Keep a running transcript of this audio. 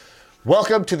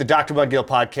Welcome to the Dr. McGill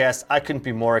podcast. I couldn't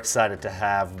be more excited to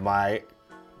have my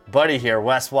buddy here,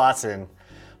 Wes Watson,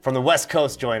 from the West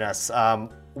Coast, join us.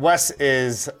 Wes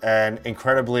is an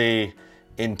incredibly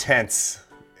intense,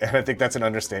 and I think that's an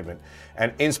understatement,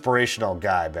 an inspirational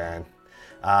guy, man.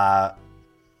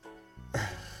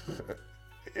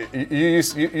 You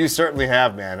certainly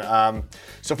have, man.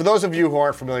 So for those of you who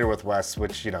aren't familiar with Wes,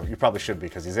 which you probably should be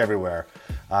because he's everywhere,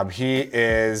 he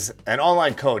is an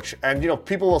online coach, and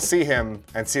people will see him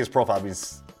and see his profile.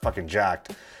 He's fucking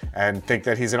jacked, and think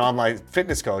that he's an online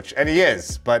fitness coach, and he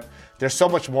is. But there's so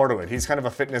much more to it. He's kind of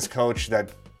a fitness coach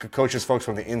that coaches folks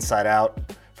from the inside out,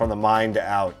 from the mind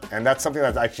out, and that's something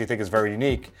that I actually think is very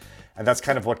unique. And that's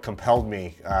kind of what compelled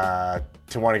me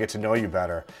to want to get to know you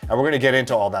better. And we're going to get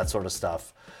into all that sort of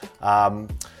stuff.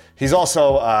 He's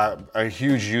also a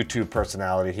huge YouTube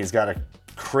personality. He's got a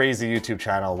crazy YouTube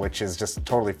channel, which is just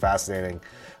totally fascinating.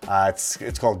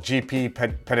 It's called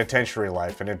GP Penitentiary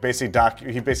Life. And he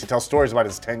basically tells stories about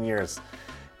his 10 years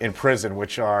in prison,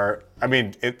 which are,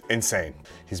 insane.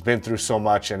 He's been through so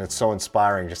much, and it's so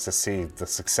inspiring just to see the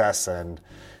success and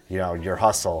your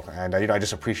hustle. And I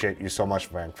just appreciate you so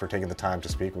much, man, for taking the time to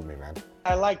speak with me, man.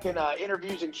 I like in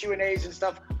interviews and Q&As and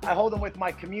stuff, I hold them with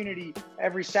my community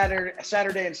every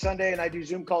Saturday and Sunday, and I do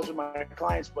Zoom calls with my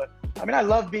clients. But I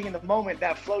love being in the moment,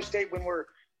 that flow state when we're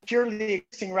purely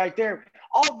existing right there.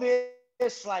 All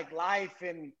this like life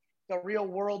and the real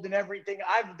world and everything,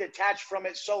 I've detached from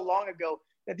it so long ago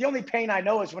that the only pain I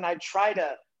know is when I try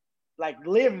to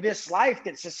live this life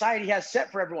that society has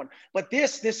set for everyone. But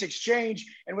this exchange,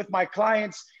 and with my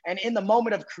clients, and in the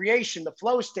moment of creation, the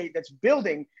flow state that's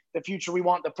building the future we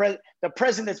want, the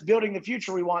present that's building the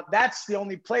future we want, that's the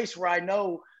only place where I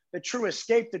know the true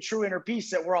escape, the true inner peace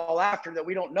that we're all after, that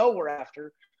we don't know we're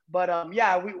after. But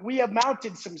we have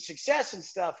mounted some success and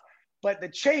stuff, but the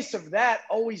chase of that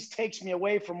always takes me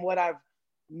away from what I've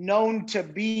known to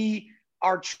be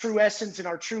our true essence and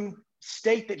our true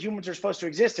state that humans are supposed to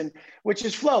exist in, which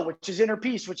is flow, which is inner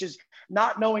peace, which is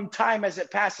not knowing time as it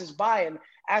passes by. And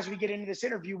as we get into this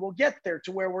interview, we'll get there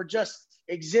to where we're just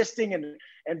existing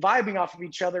and vibing off of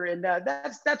each other. And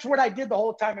that's what I did the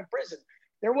whole time in prison.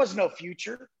 There was no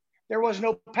future. There was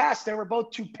no past. They were both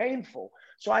too painful.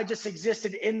 So I just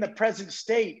existed in the present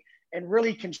state and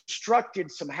really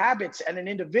constructed some habits and an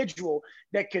individual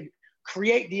that could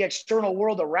create the external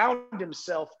world around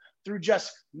himself through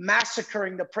just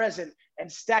massacring the present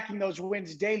and stacking those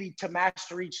wins daily to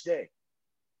master each day.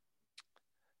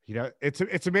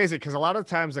 It's amazing because a lot of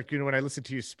times, when I listen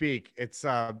to you speak, it's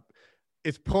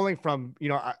pulling from,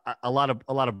 a lot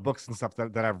of books and stuff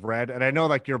that I've read. And I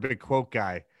know you're a big quote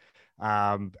guy.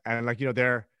 And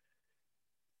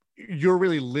you're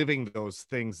really living those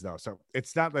things though. So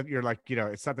it's not that you're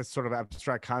it's not this sort of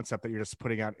abstract concept that you're just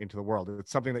putting out into the world.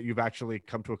 It's something that you've actually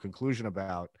come to a conclusion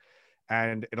about.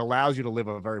 And it allows you to live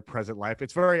a very present life.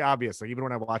 It's very obvious. Even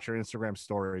when I watch your Instagram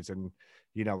stories and,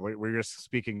 where you're just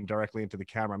speaking directly into the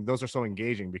camera, those are so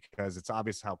engaging because it's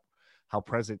obvious how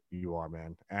present you are,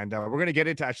 man. And we're going to get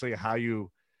into actually how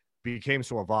you became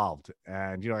so evolved.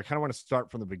 And, I kind of want to start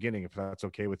from the beginning, if that's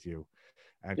okay with you,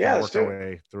 and work our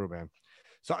way through, man.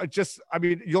 So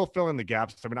you'll fill in the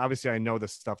gaps. Obviously I know the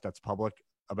stuff that's public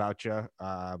about you.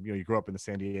 You grew up in the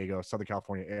San Diego, Southern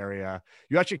California area.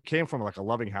 You actually came from a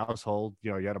loving household.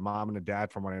 You had a mom and a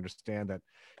dad, from what I understand, that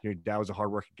your dad was a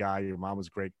hardworking guy. Your mom was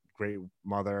great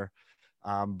mother.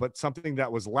 But something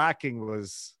that was lacking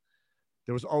was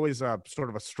there was always a sort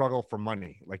of a struggle for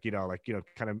money,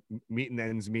 kind of meeting the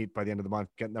ends meet by the end of the month,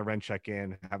 getting the rent check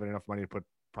in, having enough money to put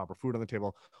proper food on the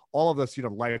table, all of this,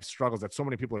 life struggles that so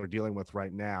many people are dealing with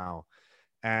right now.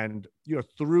 And,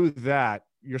 through that,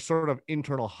 your sort of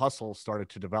internal hustle started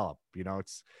to develop. You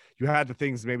had the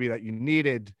things maybe that you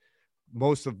needed,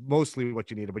 mostly what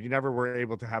you needed, but you never were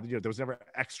able to have, there was never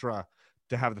extra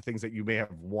to have the things that you may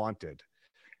have wanted.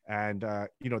 And,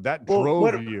 that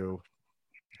drove you.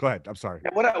 Go ahead. I'm sorry.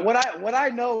 What I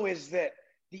know is that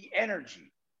the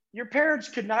energy, your parents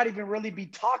could not even really be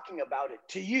talking about it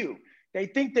to you. They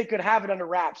think they could have it under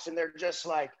wraps, and they're just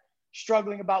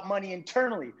struggling about money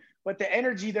internally. But the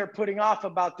energy they're putting off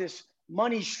about this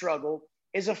money struggle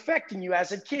is affecting you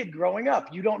as a kid growing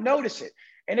up. You don't notice it.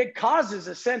 And it causes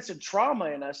a sense of trauma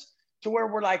in us to where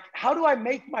we're like, how do I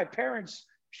make my parents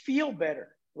feel better?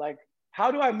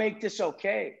 How do I make this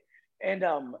okay? And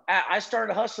I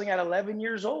started hustling at 11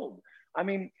 years old.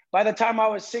 By the time I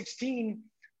was 16,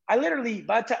 by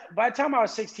the time I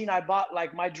was 16, I bought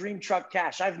my dream truck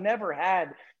cash. I've never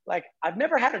had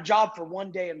a job for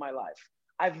one day in my life.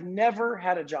 I've never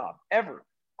had a job ever.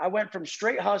 I went from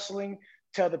straight hustling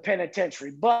to the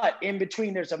penitentiary, but in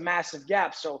between there's a massive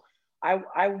gap. So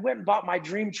I went and bought my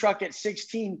dream truck at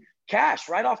 16 cash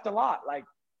right off the lot, like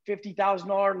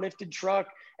 $50,000 lifted truck,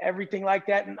 everything like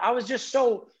that. And I was just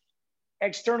so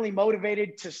externally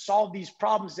motivated to solve these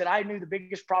problems that I knew the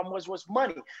biggest problem was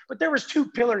money. But there was two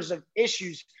pillars of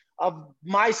issues of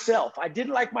myself. I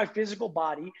didn't like my physical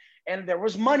body, and there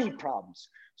was money problems.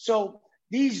 So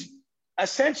these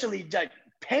essentially like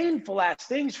painful ass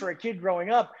things for a kid growing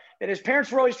up, that his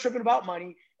parents were always tripping about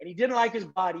money and he didn't like his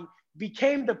body,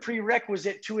 became the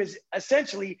prerequisite to his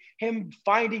essentially him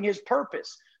finding his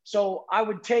purpose. So I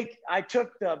took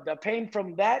the pain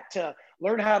from that to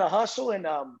learn how to hustle. And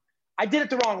I did it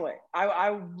the wrong way.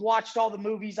 I watched all the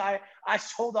movies. I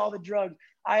sold all the drugs.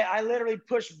 I literally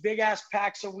pushed big ass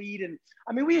packs of weed. And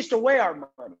I mean, we used to weigh our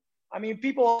money. I mean,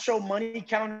 people show money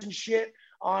counters and shit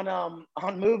on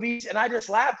movies, and I just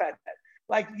laugh at that.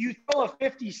 Like, you throw a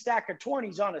 50 stack of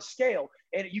 20s on a scale,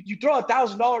 and you throw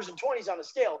 $1,000 in 20s on a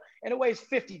scale, and it weighs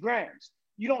 50 grams.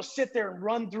 You don't sit there and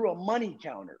run through a money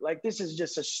counter. Like, this is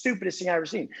just the stupidest thing I've ever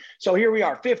seen. So here we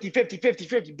are, 50, 50, 50,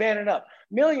 50, banning up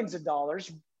millions of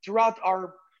dollars throughout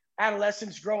our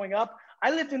adolescence growing up.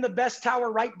 I lived in the best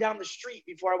tower right down the street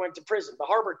before I went to prison, the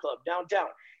Harbor Club downtown.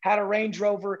 Had a Range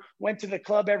Rover, went to the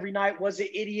club every night, was an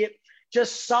idiot,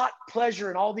 just sought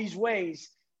pleasure in all these ways,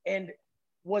 and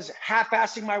was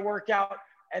half-assing my workout,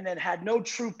 and then had no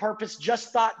true purpose,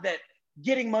 just thought that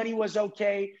getting money was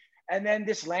okay. And then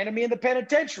this landed me in the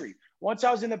penitentiary. Once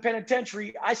I was in the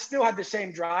penitentiary, I still had the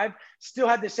same drive, still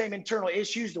had the same internal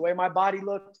issues, the way my body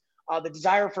looked, the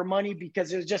desire for money,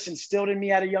 because it was just instilled in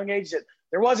me at a young age that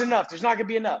there wasn't enough. There's not gonna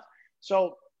be enough.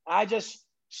 So I just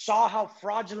saw how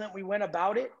fraudulent we went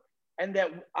about it, and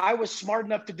that I was smart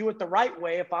enough to do it the right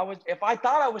way. If I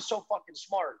thought I was so fucking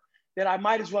smart, that I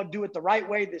might as well do it the right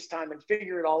way this time and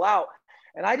figure it all out.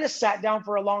 And I just sat down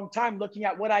for a long time looking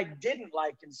at what I didn't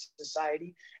like in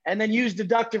society, and then used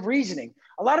deductive reasoning.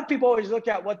 A lot of people always look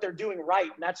at what they're doing right,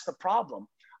 and that's the problem.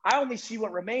 I only see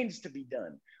what remains to be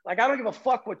done. Like, I don't give a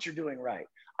fuck what you're doing right.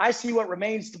 I see what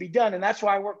remains to be done. And that's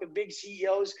why I work with big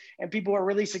CEOs and people who are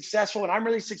really successful. And I'm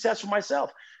really successful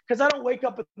myself, because I don't wake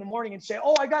up in the morning and say,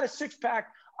 oh, I got a six pack,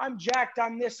 I'm jacked,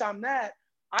 I'm this, I'm that.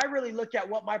 I really look at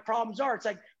what my problems are. It's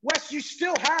like, Wes, you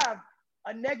still have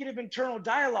a negative internal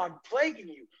dialogue plaguing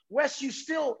you. Wes, you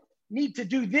still need to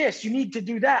do this. You need to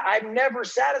do that. I'm never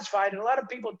satisfied. And a lot of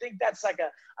people think that's like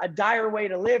a dire way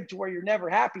to live, to where you're never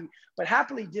happy. But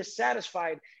happily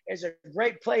dissatisfied is a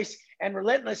great place. And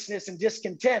relentlessness and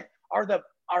discontent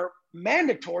are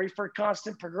mandatory for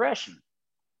constant progression.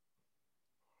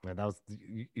 Man, that was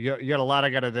you had a lot.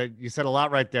 You said a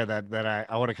lot right there that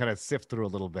I want to kind of sift through a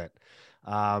little bit.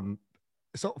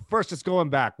 So first, just going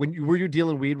back, were you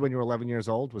dealing weed when you were 11 years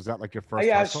old? Was that like your first?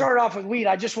 Yeah, hustle? I started off with weed.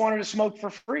 I just wanted to smoke for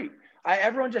free.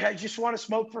 Everyone just want to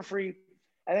smoke for free,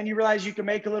 and then you realize you can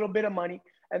make a little bit of money,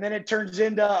 and then it turns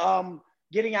into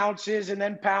getting ounces and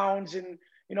then pounds, and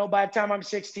by the time I'm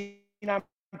 16, I'm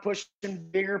pushing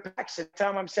bigger packs. At the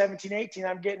time I'm 17, 18,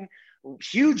 I'm getting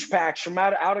huge packs from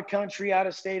out of country, out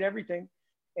of state, everything,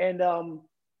 and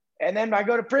then I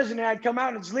go to prison and I'd come out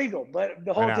and it's legal. But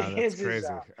the whole thing is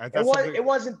it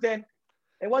wasn't then.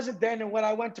 It wasn't then. And what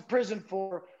I went to prison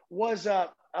for was a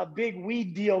big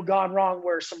weed deal gone wrong,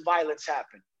 where some violence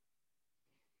happened.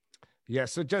 Yeah.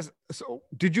 So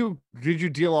did you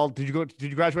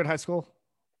graduate high school?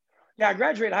 Yeah, I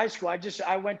graduated high school.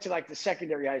 I went to like the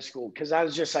secondary high school, because I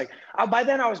was just like, by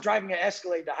then I was driving an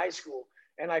Escalade to high school.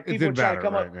 And like people were trying to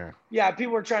come up. Yeah,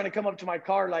 people were trying to come up to my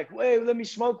car like, hey, let me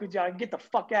smoke with you. I can get the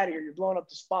fuck out of here. You're blowing up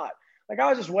the spot. Like, I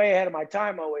was just way ahead of my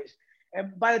time always.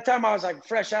 And by the time I was like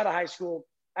fresh out of high school,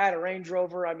 I had a Range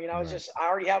Rover. I mean, I was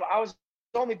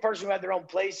the only person who had their own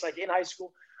place, like in high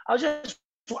school. I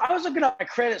was looking up my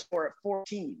credit score at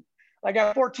 14. Like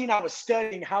at 14, I was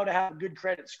studying how to have a good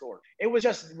credit score. It was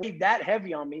just that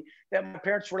heavy on me that my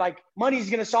parents were like, money's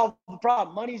going to solve the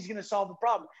problem. Money's going to solve the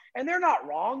problem. And they're not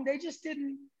wrong. They just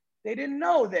didn't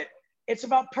know that it's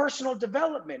about personal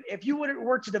development. If you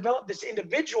were to develop this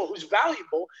individual who's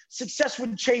valuable, success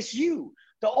would chase you.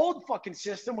 The old fucking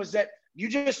system was that you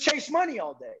just chase money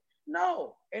all day.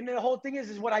 No. And the whole thing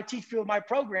is what I teach people in my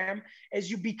program is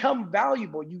you become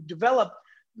valuable. You develop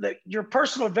your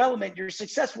personal development. Your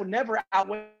success will never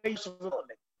outweigh your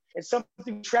development. It's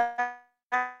something track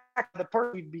the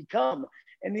person you become.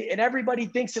 And everybody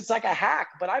thinks it's like a hack,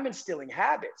 but I'm instilling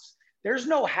habits. There's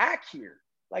no hack here.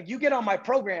 Like, you get on my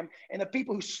program, and the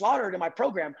people who slaughtered in my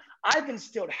program, I've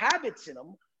instilled habits in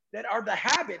them that are the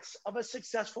habits of a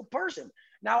successful person.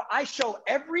 Now, I show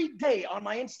every day on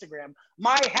my Instagram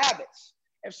my habits.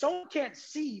 If someone can't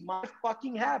see my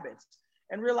fucking habits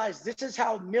and realize this is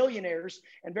how millionaires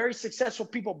and very successful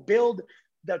people build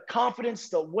the confidence,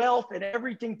 the wealth, and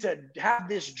everything to have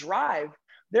this drive,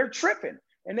 they're tripping.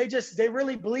 And they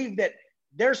really believe that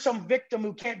there's some victim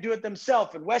who can't do it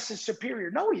themselves and Wes is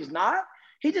superior. No, he's not.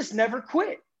 He just never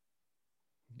quit.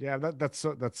 Yeah, that's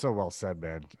so well said,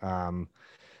 man.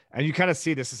 And you kind of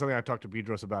see this is something I talked to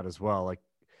Bedros about as well. Like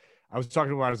I was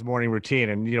talking about his morning routine,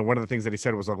 and one of the things that he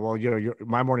said was like, well,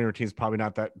 my morning routine is probably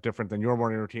not that different than your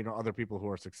morning routine or other people who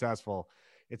are successful.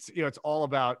 It's it's all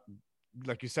about,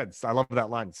 like you said, I love that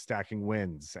line, stacking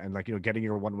wins, and like getting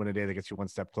your 1 win a day that gets you one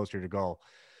step closer to your goal.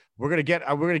 We're gonna get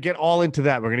all into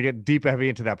that. We're gonna get deep heavy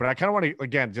into that, but I kind of want to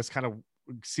again just kind of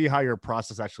see how your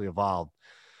process actually evolved.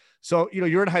 So,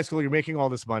 you're in high school, you're making all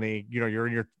this money, you're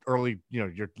in your early,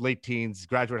 your late teens,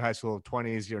 graduate high school,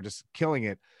 20s, just killing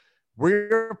it. Were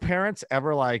your parents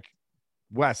ever like,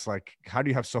 Wes, like, how do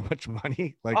you have so much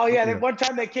money? Like, oh yeah, one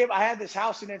time they came, I had this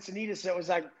house in Encinitas that was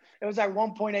like, it was like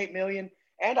 1.8 million.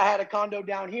 And I had a condo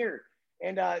down here.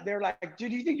 And they're like,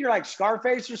 dude, do you think you're like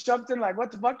Scarface or something? Like,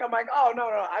 what the fuck? I'm like, oh, no.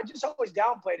 I just always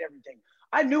downplayed everything.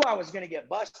 I knew I was going to get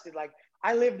busted. Like,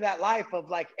 I lived that life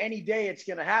of like, any day it's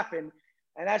going to happen.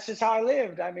 And that's just how I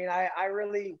lived. I mean, I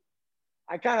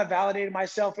kind of validated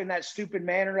myself in that stupid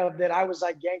manner of that I was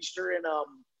like gangster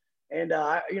and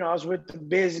I was with the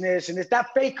business and it's that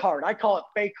fake hard. I call it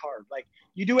fake hard. Like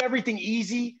you do everything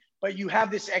easy, but you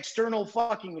have this external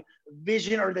fucking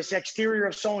vision or this exterior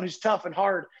of someone who's tough and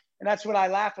hard. And that's what I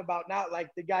laugh about now. Like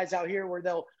the guys out here where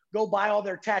they'll go buy all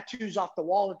their tattoos off the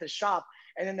wall at the shop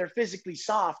and then they're physically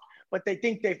soft, but they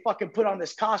think they fucking put on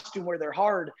this costume where they're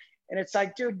hard. And it's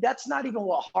like, dude, that's not even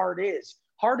what hard is.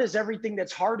 Hard is everything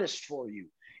that's hardest for you.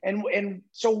 And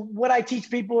so what I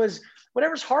teach people is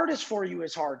whatever's hardest for you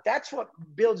is hard. That's what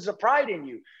builds the pride in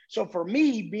you. So for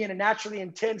me, being a naturally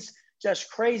intense, just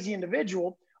crazy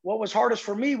individual, what was hardest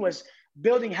for me was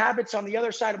building habits on the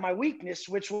other side of my weakness,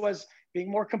 which was being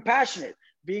more compassionate,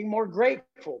 being more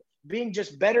grateful, being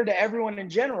just better to everyone in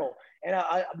general, and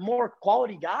a more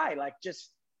quality guy, like just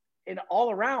in all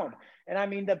around. And I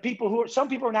mean, some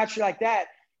people are naturally like that,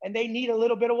 and they need a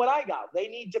little bit of what I got. They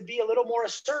need to be a little more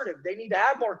assertive. They need to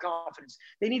have more confidence.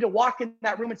 They need to walk in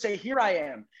that room and say, here I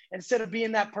am, instead of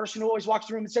being that person who always walks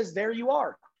the room and says, there you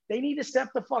are. They need to step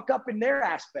the fuck up in their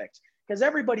aspects because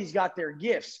everybody's got their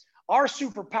gifts. Our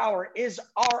superpower is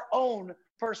our own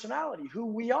personality, who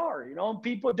we are, and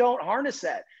people don't harness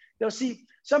that. They'll see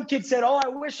some kid said, oh, I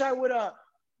wish I would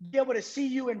be able to see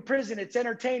you in prison. It's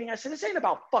entertaining. I said, this ain't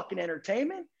about fucking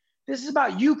entertainment. This is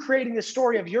about you creating the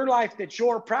story of your life that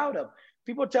you're proud of.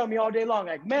 People tell me all day long,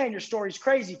 like, man, your story's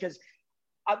crazy because,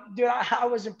 dude, I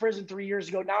was in prison 3 years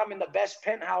ago. Now I'm in the best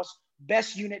penthouse,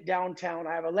 best unit downtown.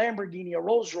 I have a Lamborghini, a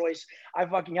Rolls Royce. I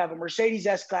fucking have a Mercedes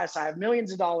S-Class. I have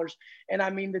millions of dollars. And I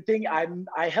mean,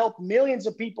 I help millions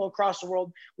of people across the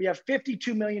world. We have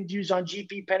 52 million views on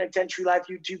GP Penitentiary Life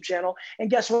YouTube channel.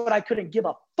 And guess what? I couldn't give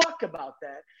a fuck about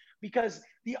that because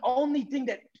the only thing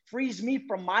that frees me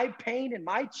from my pain in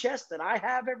my chest that I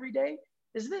have every day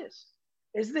is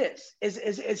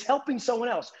helping someone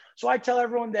else. So I tell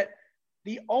everyone that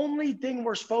the only thing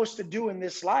we're supposed to do in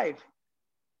this life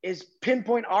is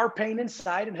pinpoint our pain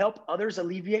inside and help others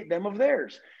alleviate them of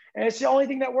theirs. And it's the only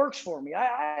thing that works for me.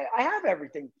 I have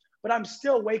everything, but I'm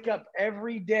still wake up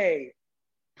every day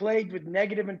plagued with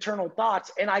negative internal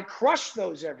thoughts. And I crush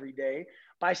those every day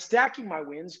by stacking my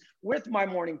wins with my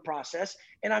morning process.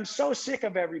 And I'm so sick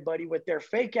of everybody with their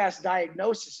fake ass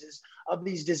diagnoses of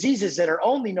these diseases that are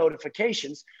only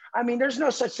notifications. I mean, there's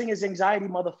no such thing as anxiety,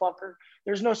 motherfucker.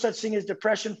 There's no such thing as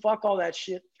depression. Fuck all that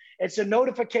shit. It's a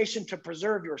notification to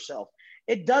preserve yourself.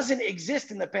 It doesn't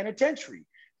exist in the penitentiary.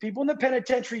 People in the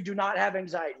penitentiary do not have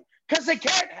anxiety because they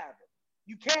can't have it.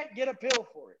 You can't get a pill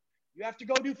for it. You have to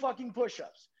go do fucking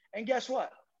push-ups. And guess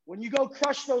what? When you go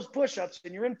crush those push-ups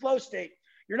and you're in flow state,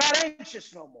 you're not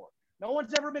anxious no more. No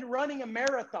one's ever been running a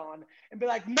marathon and be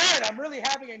like, man, I'm really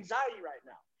having anxiety right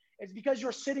now. It's because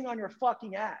you're sitting on your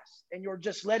fucking ass and you're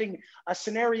just letting a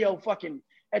scenario fucking,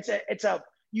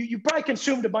 you probably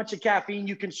consumed a bunch of caffeine.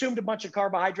 You consumed a bunch of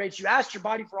carbohydrates. You asked your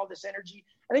body for all this energy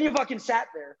and then you fucking sat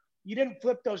there. You didn't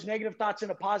flip those negative thoughts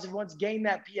into positive ones, gain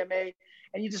that PMA,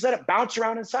 and you just let it bounce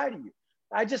around inside of you.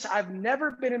 I've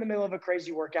never been in the middle of a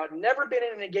crazy workout, never been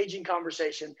in an engaging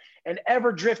conversation, and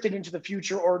ever drifted into the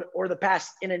future or the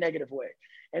past in a negative way.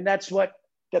 And that's what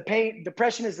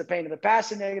depression is, the pain of the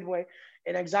past in a negative way,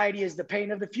 and anxiety is the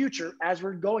pain of the future as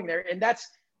we're going there. And that's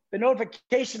the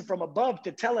notification from above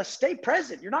to tell us, stay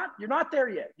present. You're not there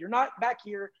yet. You're not back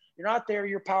here. You're not there.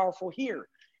 You're powerful here.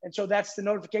 And so that's the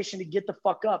notification to get the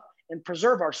fuck up and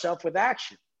preserve ourselves with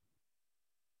action.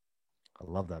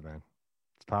 I love that, man.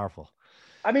 It's powerful.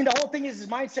 I mean, the whole thing is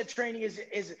mindset training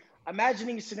is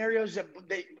imagining scenarios that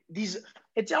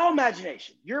it's all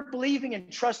imagination. You're believing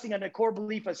and trusting in a core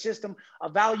belief, a system, a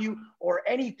value, or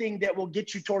anything that will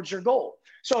get you towards your goal.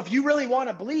 So if you really want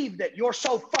to believe that you're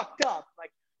so fucked up,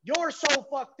 like you're so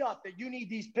fucked up that you need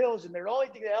these pills and they're the only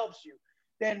thing that helps you,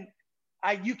 then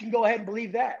you can go ahead and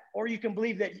believe that. Or you can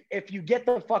believe that if you get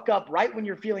the fuck up right when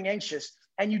you're feeling anxious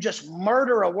and you just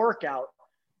murder a workout,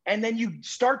 and then you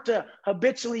start to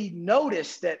habitually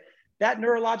notice that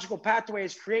neurological pathway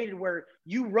is created where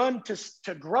you run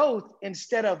to growth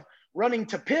instead of running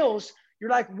to pills, you're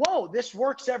like, whoa, this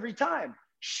works every time.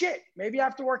 Shit, maybe I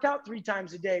have to work out 3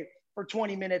 times a day for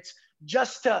 20 minutes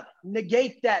just to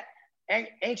negate that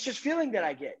anxious feeling that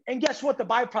I get. And guess what the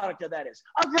byproduct of that is?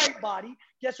 A great body.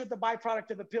 Guess what the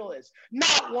byproduct of the pill is?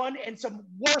 Not one, and some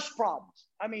worse problems.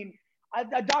 I mean,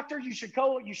 a doctor, you should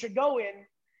go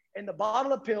in the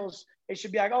bottle of pills, it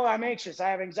should be like, oh, I'm anxious, I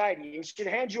have anxiety. It should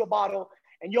hand you a bottle,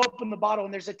 and you open the bottle,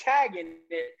 and there's a tag in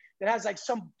it that has like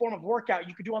some form of workout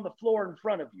you could do on the floor in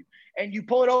front of you. And you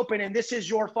pull it open, and this is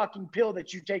your fucking pill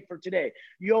that you take for today.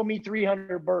 You owe me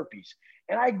 300 burpees.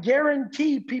 And I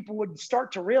guarantee people would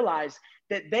start to realize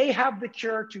that they have the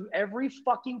cure to every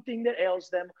fucking thing that ails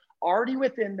them already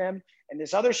within them. And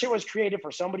this other shit was created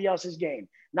for somebody else's gain,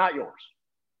 not yours.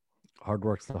 Hard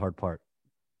work's the hard part.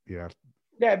 Yeah.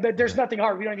 Yeah, but there's nothing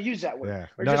hard. We don't even use that word. Yeah.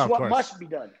 Or just what must be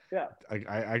done. Yeah.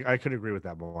 I could agree with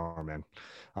that more, man.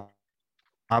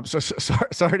 So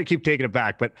sorry to keep taking it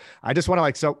back, but I just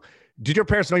want to so did your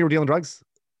parents know you were dealing drugs?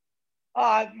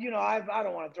 I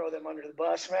don't want to throw them under the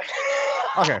bus, man.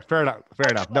 Okay, fair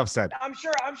enough. Enough said. I'm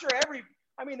sure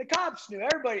the cops knew.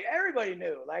 Everybody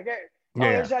knew. Like,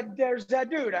 yeah. There's that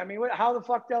dude. I mean, how the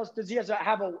fuck else does he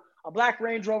have a black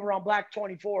Range Rover on black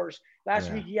 24s?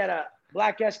 Last week he had a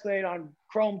black Escalade on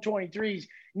chrome 23s.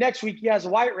 Next week he has a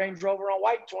white Range Rover on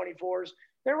white 24s.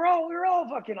 We were all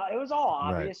fucking, it was all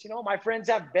obvious. Right. My friends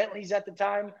have Bentleys at the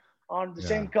time on the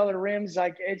same color rims.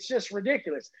 Like, it's just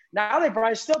ridiculous. Now they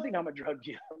probably still think I'm a drug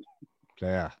dealer.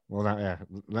 Yeah. Well,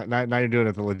 now you're doing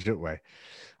it the legit way.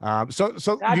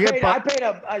 So I paid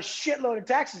a shitload of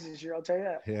taxes this year. I'll tell you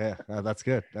that. Yeah. That's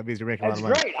good. That means you're making a lot of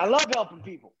money. That's great. I love helping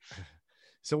people.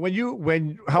 So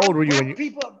how old were you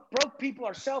broke people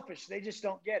are selfish. They just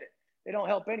don't get it. They don't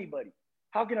help anybody.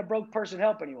 How can a broke person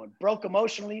help anyone? Broke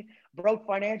emotionally, broke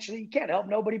financially. You can't help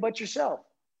nobody but yourself.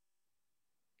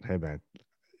 Hey, man,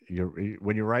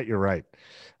 when you're right, you're right.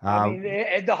 I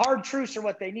mean, the hard truths are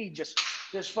what they need. Just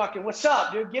fucking, what's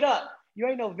up, dude? Get up. You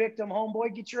ain't no victim,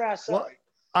 homeboy. Get your ass up. Well,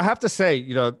 I have to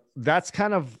say, that's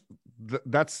kind of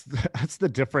that's the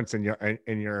difference in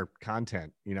your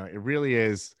content. It really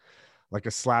is like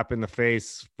a slap in the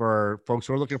face for folks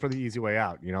who are looking for the easy way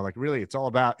out. Like, really, it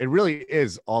really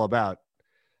is all about,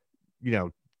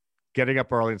 getting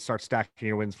up early and start stacking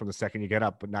your wins from the second you get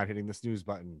up, but not hitting the snooze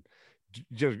button,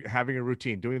 just having a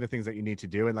routine, doing the things that you need to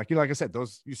do. And like I said,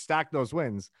 you stack those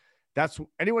wins. That's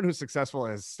anyone who's successful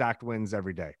has stacked wins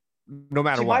every day, no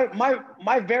matter what.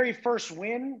 My very first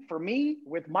win for me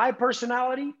with my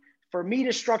personality, for me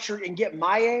to structure and get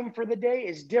my aim for the day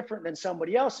is different than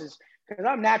somebody else's. Because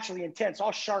I'm naturally intense.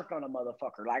 I'll shark on a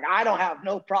motherfucker. Like, I don't have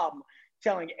no problem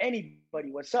telling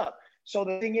anybody what's up. So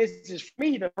the thing is for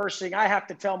me, the first thing I have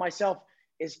to tell myself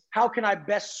is, how can I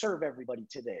best serve everybody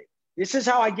today? This is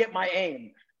how I get my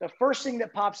aim. The first thing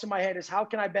that pops in my head is, how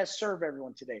can I best serve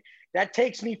everyone today? That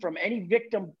takes me from any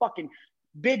victim, fucking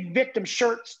big victim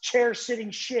shirts, chair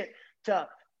sitting shit, to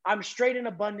I'm straight in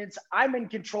abundance. I'm in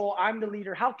control. I'm the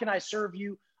leader. How can I serve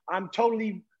you? I'm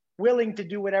totally willing to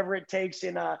do whatever it takes,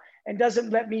 and doesn't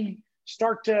let me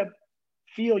start to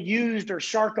feel used or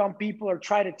shark on people or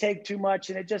try to take too much.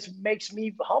 And it just makes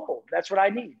me humble. That's what I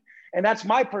need. And that's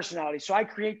my personality. So I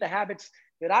create the habits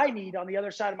that I need on the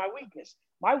other side of my weakness.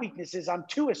 My weakness is I'm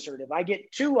too assertive. I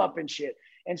get too up in shit.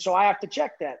 And so I have to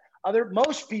check that.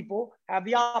 Most people have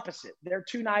the opposite. They're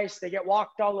too nice. They get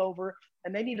walked all over,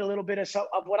 and they need a little bit of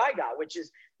what I got, which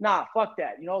is, nah, fuck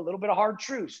that. A little bit of hard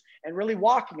truths, and really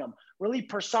walking them, really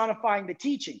personifying the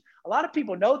teaching. A lot of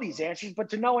people know these answers, but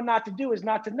to know and not to do is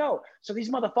not to know. So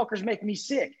these motherfuckers make me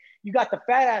sick. You got the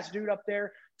fat ass dude up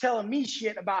there telling me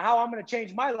shit about how I'm going to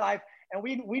change my life. And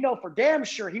we know for damn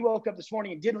sure he woke up this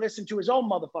morning and didn't listen to his own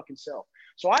motherfucking self.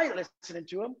 So I ain't listening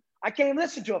to him. I can't even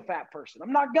listen to a fat person.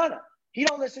 I'm not gonna. He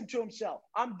don't listen to himself.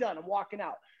 I'm done. I'm walking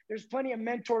out. There's plenty of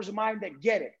mentors of mine that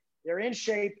get it. They're in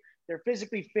shape. They're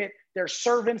physically fit. They're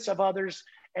servants of others,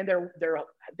 and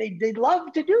they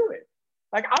love to do it.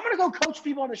 Like, I'm gonna go coach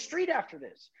people on the street after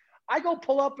this. I go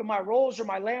pull up in my Rolls or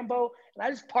my Lambo, and I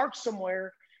just park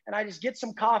somewhere, and I just get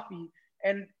some coffee,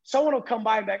 and someone will come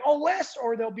by and be like, "Oh, Wes,"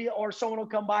 or someone will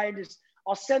come by and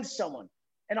I'll sense someone,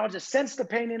 and I'll just sense the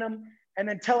pain in them, and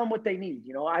then tell them what they need.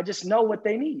 You know, I just know what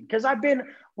they need because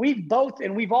we've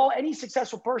all, any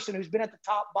successful person who's been at the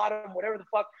top, bottom, whatever the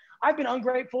fuck, I've been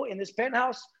ungrateful in this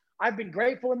penthouse. I've been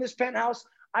grateful in this penthouse.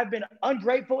 I've been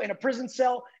ungrateful in a prison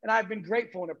cell, and I've been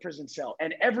grateful in a prison cell,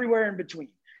 and everywhere in between.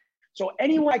 So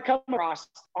anyone I come across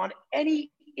on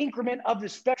any increment of the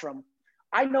spectrum,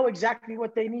 I know exactly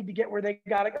what they need to get where they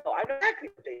got to go. I know exactly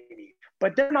what they need,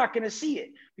 but they're not going to see it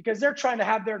because they're trying to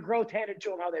have their growth handed to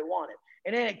them how they want it.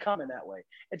 And it ain't coming that way.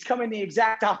 It's coming the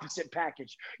exact opposite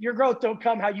package. Your growth don't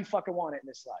come how you fucking want it in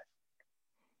this life.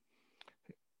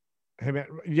 Hey, man.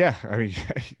 Yeah. I mean,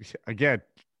 again,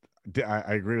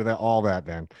 I agree with that, all that,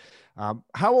 man.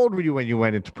 How old were you when you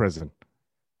went into prison?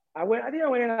 I think I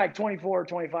went in at like 24 or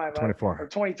 25 24 or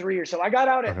 23 or so. I got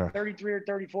out at Okay. 33 or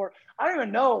 34. I don't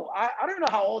even know. I don't even know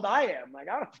how old I am. Like,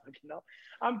 I don't fucking know.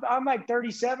 I'm like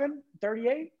 37,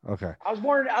 38. Okay. I was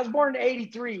born in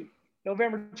 83,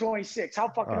 November 26. How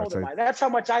fucking old am I? That's how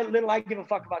much I give a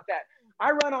fuck about that.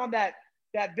 I run on that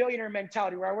billionaire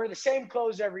mentality where I wear the same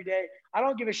clothes every day. I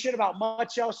don't give a shit about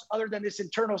much else other than this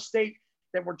internal state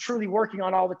that we're truly working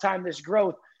on all the time, this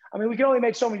growth. I mean, we can only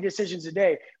make so many decisions a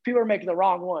day. People are making the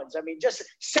wrong ones. I mean, just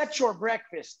set your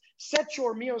breakfast, set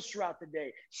your meals throughout the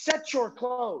day, set your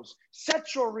clothes,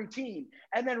 set your routine,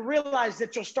 and then realize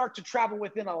that you'll start to travel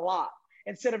within a lot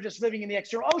instead of just living in the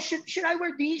external. Oh, should I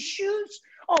wear these shoes?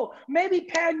 Oh, maybe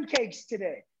pancakes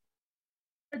today.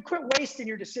 And quit wasting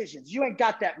your decisions. You ain't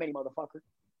got that many, motherfucker.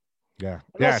 Yeah.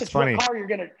 Unless it's funny. What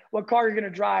car you're gonna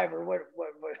drive or what.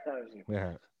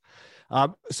 Yeah.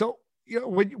 So, you know,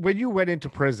 when you went into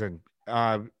prison,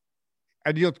 and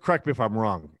you'll correct me if I'm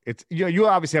wrong, it's, you know, you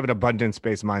obviously have an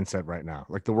abundance-based mindset right now.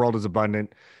 Like, the world is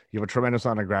abundant. You have a tremendous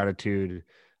amount of gratitude,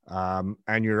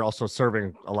 and you're also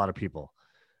serving a lot of people.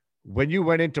 When you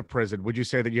went into prison, would you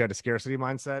say that you had a scarcity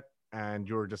mindset and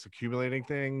you were just accumulating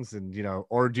things, and, you know,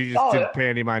 or do you just didn't pay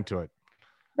any mind to it?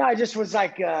 No, I just was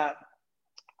like, I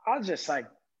was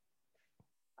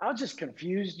just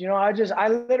confused. You know, I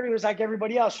literally was like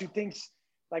everybody else who thinks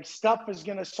like stuff is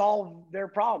going to solve their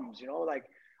problems. You know, like,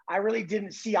 I really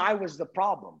didn't see I was the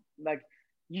problem. Like,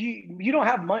 you don't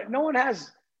have money. No one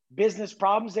has business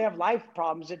problems. They have life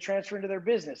problems that transfer into their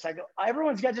business. Like,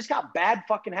 everyone's just got bad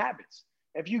fucking habits.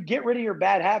 If you get rid of your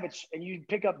bad habits and you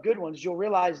pick up good ones, you'll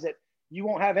realize that you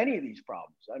won't have any of these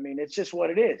problems. I mean, it's just what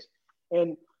it is.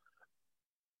 And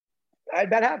I had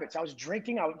bad habits. I was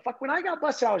drinking. When I got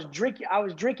busted, I was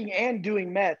drinking and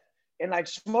doing meth, and like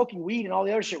smoking weed and all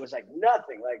the other shit was like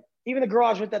nothing. Like, even the girl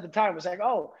I was with at the time was like,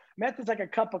 oh, meth is like a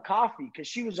cup of coffee, because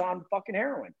she was on fucking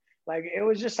heroin. Like, it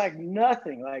was just like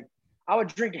nothing. Like, I would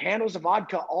drink handles of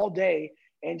vodka all day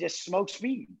and just smoke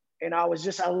speed. And I was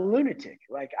just a lunatic.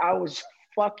 Like, I was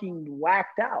fucking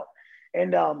whacked out.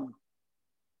 And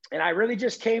I really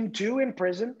just came to in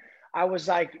prison. I was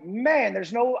like, man,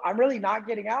 I'm really not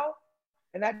getting out.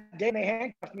 And that day they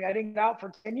handcuffed me, I didn't get out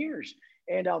for 10 years.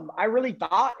 And I really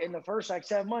thought in the first like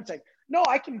 7 months, like, no,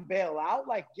 I can bail out.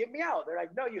 Like, get me out. They're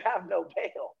like, no, you have no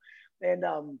bail. And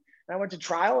I went to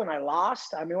trial and I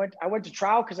lost. I mean, I went to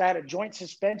trial because I had a joint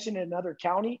suspension in another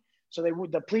county. So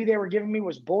the plea they were giving me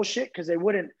was bullshit, because they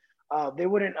wouldn't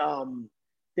run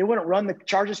the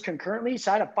charges concurrently.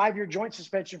 So I had a 5-year joint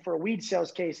suspension for a weed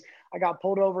sales case. I got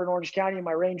pulled over in Orange County in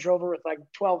my Range Rover with like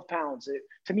 12 pounds.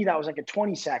 To me, that was like a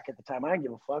 20 sack at the time. I didn't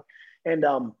give a fuck. And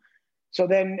so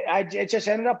then it just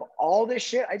ended up, all this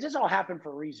shit, it just all happened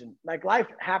for a reason. Like, life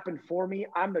happened for me.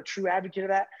 I'm the true advocate of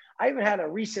that. I even had a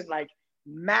recent like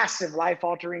massive life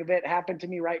altering event happen to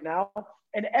me right now.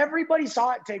 And everybody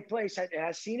saw it take place and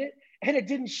has seen it. And it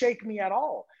didn't shake me at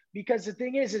all. Because the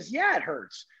thing is yeah, it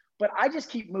hurts. But I just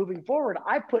keep moving forward.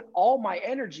 I put all my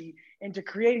energy into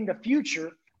creating the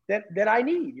future that I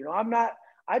need. You know,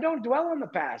 I don't dwell on the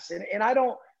past, and I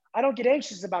don't get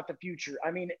anxious about the future.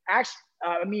 I mean,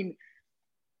 action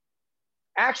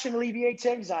alleviates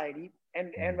anxiety,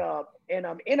 and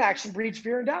inaction breeds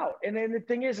fear and doubt. And then the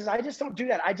thing is I just don't do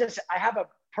that. I have a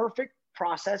perfect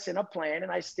process and a plan,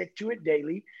 and I stick to it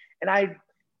daily. And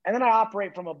then I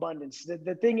operate from abundance.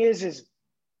 The thing is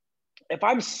if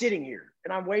I'm sitting here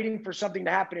and I'm waiting for something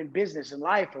to happen in business and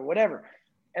life or whatever,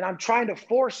 and I'm trying to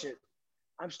force it,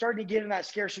 I'm starting to get in that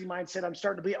scarcity mindset. I'm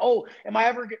starting to be, oh, am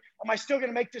I still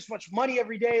going to make this much money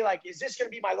every day? Like, is this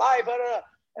going to be my life?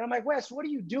 And I'm like, Wes, what are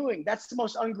you doing? That's the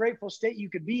most ungrateful state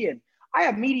you could be in. I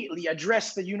immediately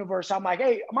address the universe. I'm like,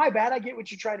 hey, my bad. I get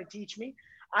what you're trying to teach me.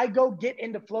 I go get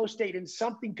into flow state in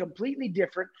something completely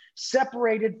different,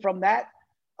 separated from that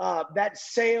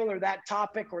sale or that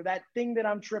topic or that thing that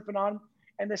I'm tripping on.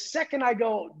 And the second I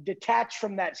go detach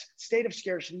from that state of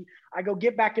scarcity, I go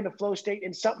get back into flow state,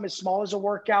 and something as small as a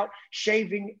workout,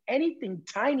 shaving, anything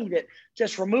tiny that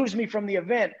just removes me from the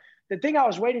event, the thing I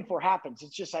was waiting for happens.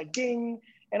 It's just like ding.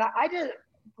 And I did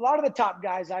a lot of the top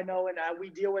guys I know, and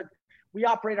we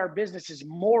operate our businesses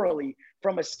morally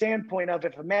from a standpoint of,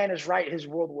 if a man is right, his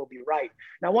world will be right.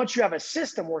 Now, once you have a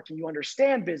system working, you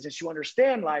understand business, you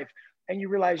understand life, and you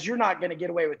realize you're not going to get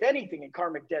away with anything and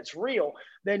karmic debt's real,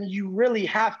 then you really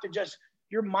have to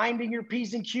you're minding your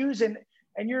P's and Q's, and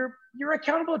you're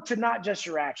accountable to not just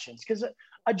your actions, because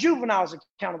a juvenile is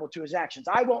accountable to his actions.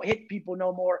 I won't hit people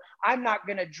no more. I'm not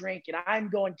going to drink, and I'm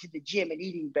going to the gym and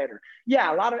eating better.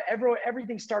 Yeah,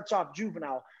 everything starts off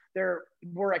juvenile.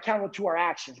 We're accountable to our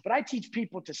actions. But I teach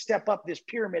people to step up this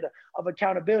pyramid of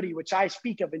accountability, which I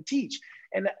speak of and teach.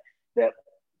 And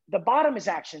the bottom is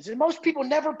actions. And most people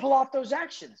never pull off those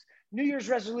actions. New Year's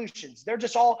resolutions, they're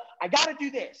just all, I got to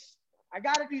do this. I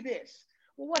got to do this.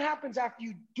 Well, what happens after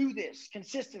you do this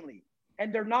consistently?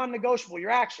 And they're non-negotiable, your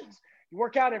actions. You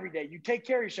work out every day. You take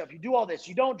care of yourself. You do all this.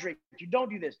 You don't drink. You don't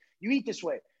do this. You eat this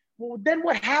way. Well, then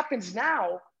what happens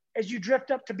now as you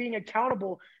drift up to being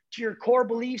accountable to your core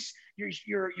beliefs,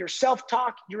 your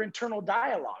self-talk, your internal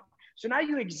dialogue. So now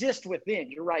you exist within.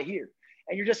 You're right here.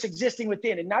 And you're just existing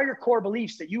within. And now your core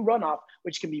beliefs that you run off,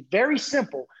 which can be very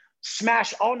simple,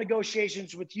 smash all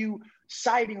negotiations with you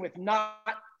siding with not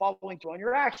following through on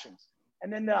your actions.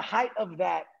 And then the height of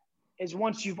that is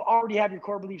once you've already had your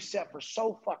core beliefs set for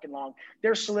so fucking long,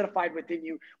 they're solidified within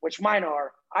you, which mine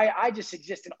are. I just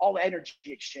exist in all energy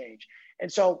exchange.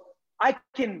 And so I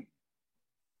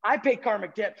pay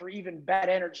karmic debt for even bad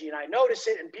energy, and I notice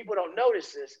it, and people don't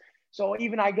notice this. So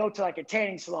even I go to like a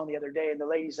tanning salon the other day, and the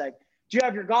lady's like, do you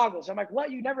have your goggles? I'm like,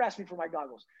 what? You never asked me for my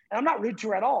goggles. And I'm not rude to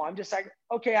her at all. I'm just like,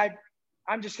 okay,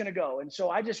 I'm just going to go. And so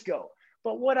I just go.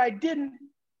 But what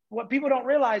people don't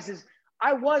realize is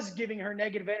I was giving her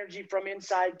negative energy from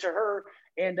inside to her.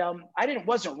 And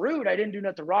wasn't rude. I didn't do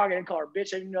nothing wrong. I didn't call her a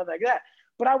bitch. I didn't do nothing like that.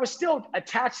 But I was still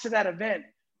attached to that event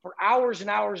for hours and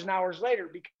hours and hours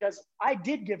later, because I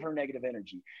did give her negative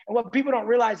energy. And what people don't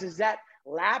realize is that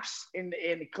lapse in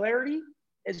clarity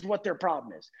is what their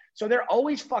problem is. So they're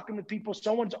always fucking with people.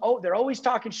 They're always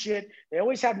talking shit. They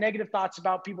always have negative thoughts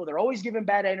about people. They're always giving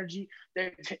bad energy.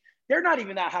 They're not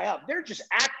even that high up. They're just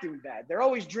acting bad. They're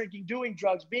always drinking, doing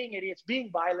drugs, being idiots, being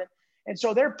violent. And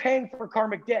so they're paying for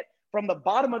karmic debt from the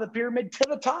bottom of the pyramid to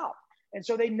the top. And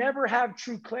so they never have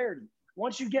true clarity.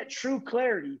 Once you get true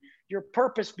clarity, your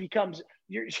purpose becomes,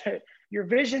 your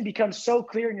vision becomes so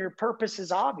clear, and your purpose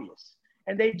is obvious.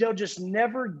 And they'll just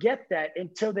never get that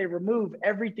until they remove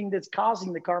everything that's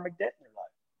causing the karmic debt in their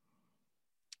life.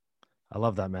 I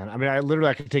love that, man. I mean,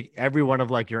 I could take every one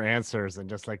of like your answers and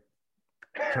just like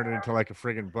turn it into like a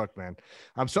friggin' book, man.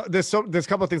 So there's a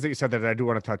couple of things that you said that I do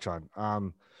want to touch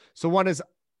on. So one is,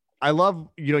 I love,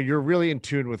 you're really in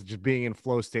tune with just being in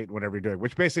flow state and whatever you're doing,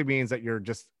 which basically means that you're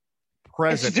just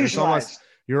present. It's almost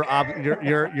you're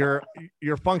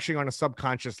functioning on a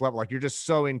subconscious level. Like you're just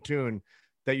so in tune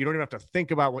that you don't even have to think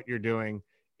about what you're doing.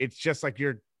 It's just like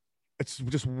it's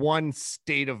just one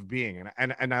state of being.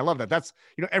 And I love that. That's,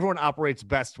 everyone operates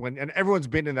best and everyone's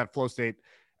been in that flow state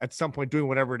at some point doing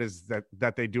whatever it is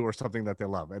that they do or something that they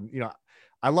love. And,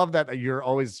 I love that you're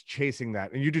always chasing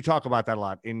that. And you do talk about that a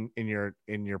lot in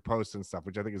your posts and stuff,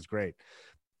 which I think is great.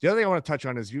 The other thing I want to touch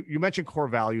on is you mentioned core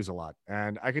values a lot.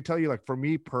 And I could tell you, like, for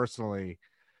me personally,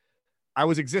 I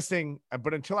was existing,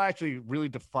 but until I actually really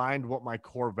defined what my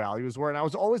core values were, and I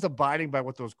was always abiding by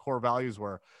what those core values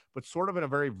were, but sort of in a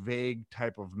very vague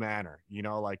type of manner,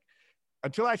 like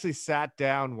until I actually sat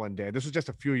down one day. This was just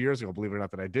a few years ago, believe it or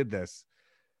not, that I did this.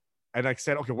 And I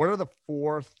said, okay, what are the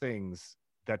 4 things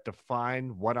that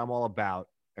define what I'm all about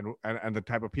and the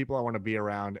type of people I want to be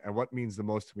around and what means the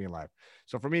most to me in life?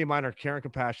 So for me, mine are care and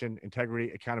compassion,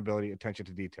 integrity, accountability, attention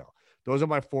to detail. Those are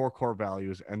my 4 core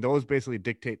values. And those basically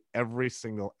dictate every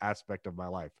single aspect of my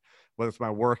life, whether it's my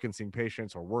work and seeing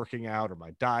patients or working out or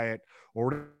my diet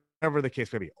or whatever the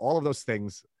case may be. All of those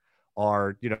things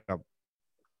are,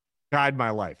 guide my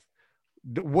life.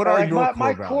 What are your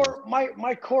core values?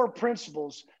 My core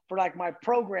principles for like my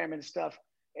program and stuff,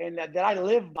 and that I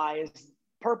live by, is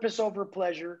purpose over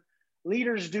pleasure,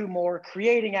 leaders do more,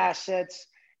 creating assets,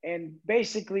 and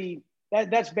basically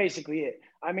that's basically it.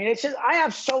 I mean, it's just, I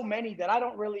have so many that I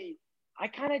don't really, I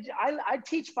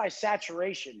teach by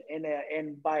saturation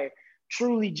and by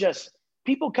truly just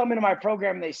people come into my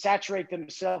program and they saturate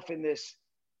themselves in this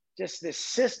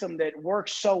system that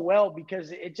works so well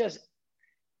because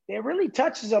it really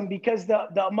touches them because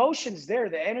the emotion's there,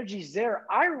 the energy's there.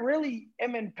 I really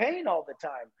am in pain all the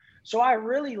time. So I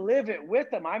really live it with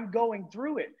them. I'm going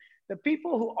through it. The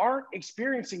people who aren't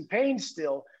experiencing pain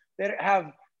still, that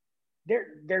have,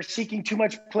 they're seeking too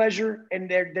much pleasure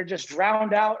and they're just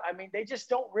drowned out. I mean, they just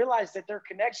don't realize that their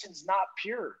connection's not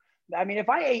pure. I mean, if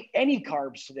I ate any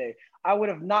carbs today, I would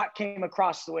have not came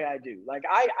across the way I do. Like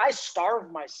I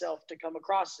starved myself to come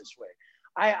across this way.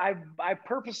 I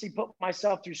purposely put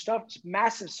myself through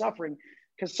massive suffering,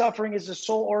 because suffering is the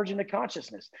sole origin of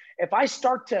consciousness. If I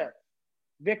start to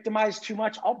victimize too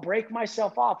much, I'll break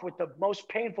myself off with the most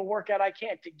painful workout I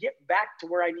can to get back to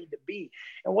where I need to be.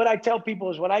 And what I tell people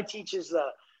is, what I teach is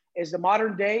the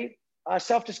modern day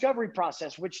self-discovery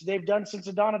process, which they've done since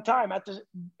the dawn of time.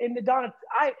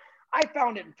 I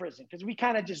found it in prison, because we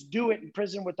kind of just do it in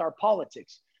prison with our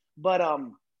politics. But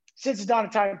since the dawn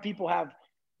of time, people have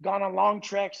gone on long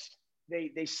treks,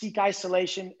 they seek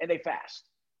isolation, and they fast.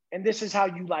 And this is how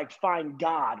you like find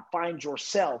God, find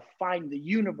yourself, find the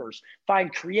universe, find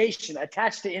creation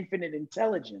attached to infinite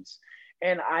intelligence.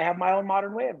 And I have my own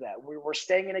modern way of that. We're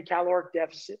staying in a caloric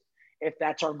deficit. If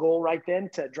that's our goal right then,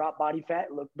 to drop body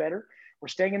fat, look better, we're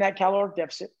staying in that caloric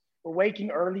deficit. We're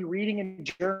waking early, reading and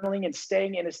journaling, and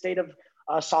staying in a state of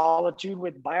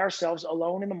solitude by ourselves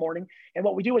alone in the morning. And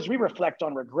what we do is we reflect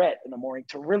on regret in the morning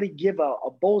to really give a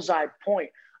bullseye point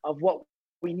of what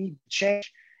we need to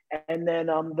change. And then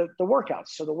the workouts.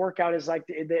 So the workout is like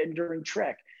the enduring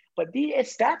trek. But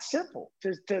it's that simple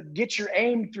to get your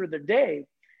aim through the day.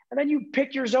 And then you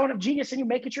pick your zone of genius and you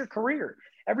make it your career.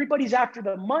 Everybody's after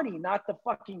the money, not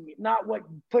what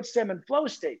puts them in flow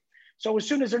state. So as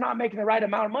soon as they're not making the right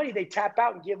amount of money, they tap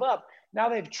out and give up. Now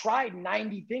they've tried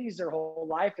 90 things their whole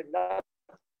life and nothing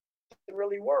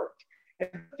really worked. And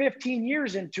 15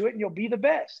 years into it and you'll be the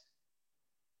best.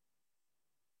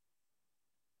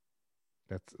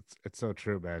 It's so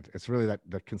true, man. It's really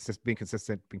being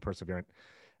consistent, being perseverant,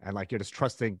 and like you're just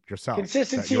trusting yourself.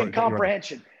 Consistency and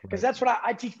comprehension, because that's what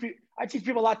I teach. I teach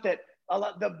people a lot that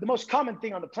the most common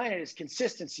thing on the planet is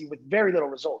consistency with very little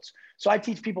results. So I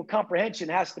teach people comprehension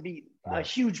has to be a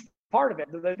huge part of it.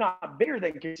 They're not bigger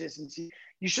than consistency.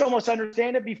 You should almost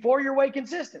understand it before you're way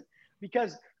consistent,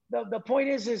 because the point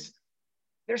is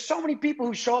there's so many people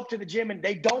who show up to the gym and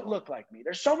they don't look like me.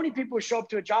 There's so many people who show up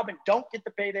to a job and don't get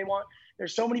the pay they want.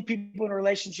 There's so many people in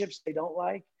relationships they don't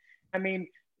like. I mean,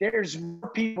 there's more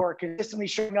people who are consistently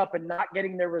showing up and not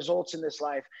getting their results in this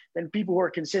life than people who are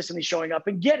consistently showing up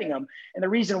and getting them. And the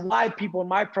reason why people in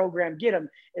my program get them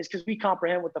is because we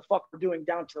comprehend what the fuck we're doing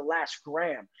down to the last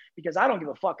gram. Because I don't give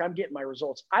a fuck. I'm getting my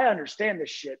results. I understand this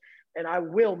shit, and I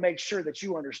will make sure that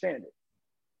you understand it.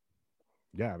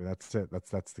 Yeah, I mean, that's it.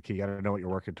 That's the key. You got to know what you're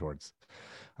working towards.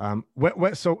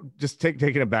 So just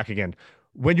taking it back again.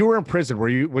 When you were in prison,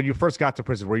 when you first got to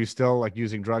prison, were you still like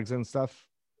using drugs and stuff?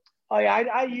 Oh yeah,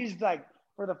 I used, like,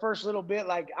 for the first little bit,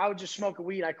 like I would just smoke a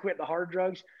weed. I quit the hard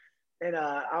drugs, and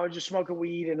I would just smoke a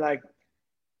weed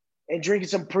and drinking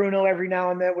some Pruno every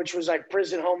now and then, which was like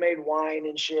prison homemade wine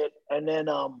and shit. And then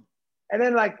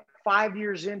like 4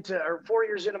 years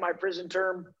into my prison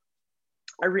term,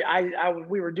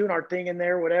 we were doing our thing in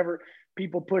there, whatever.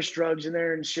 People push drugs in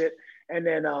there and shit. And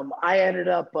then I ended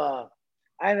up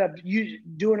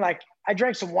doing, like, I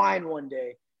drank some wine one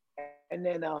day, and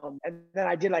then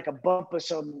I did like a bump of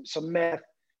some meth,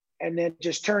 and then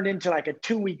just turned into like a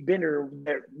 2-week bender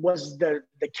that was the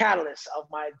catalyst of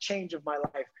my change of my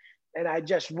life. And I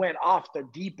just went off the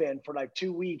deep end for like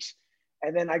 2 weeks.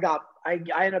 And then I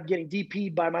ended up getting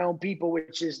DP'd by my own people,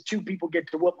 which is 2 people get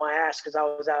to whoop my ass because I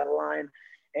was out of line.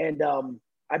 And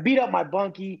I beat up my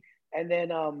bunkie. And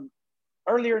then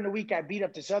earlier in the week, I beat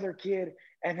up this other kid.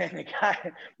 And then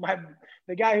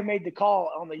the guy who made the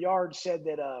call on the yard said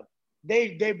that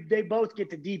they both get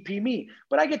to DP me,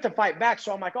 but I get to fight back.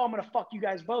 So I'm like, oh, I'm gonna fuck you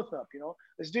guys both up.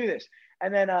 Let's do this.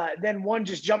 And then one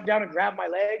just jumped down and grabbed my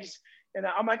legs, and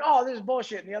I'm like, oh, this is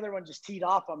bullshit. And the other one just teed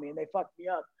off on me, and they fucked me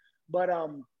up. But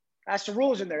that's the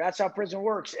rules in there. That's how prison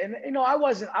works. And I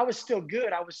was still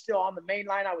good. I was still on the main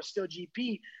line. I was still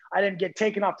GP. I didn't get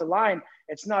taken off the line.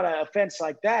 It's not an offense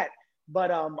like that.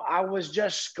 But I was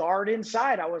just scarred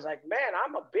inside. I was like, man,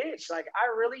 I'm a bitch. Like,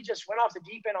 I really just went off the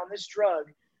deep end on this drug,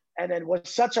 and then was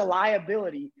such a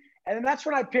liability. And then that's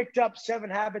when I picked up 7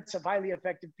 Habits of Highly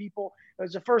Effective People. It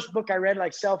was the first book I read,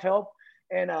 like self-help.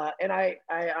 And I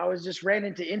was just ran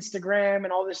into Instagram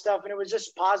and all this stuff, and it was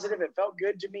just positive. It felt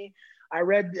good to me. I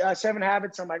read 7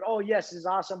 Habits. I'm like, oh yes, this is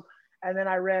awesome. And then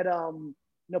I read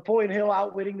Napoleon Hill,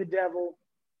 Outwitting the Devil.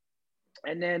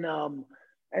 And then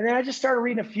I just started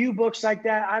reading a few books like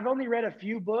that. I've only read a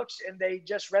few books, and they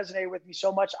just resonated with me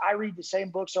so much. I read the same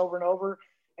books over and over,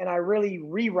 and I really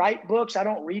rewrite books. I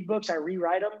don't read books, I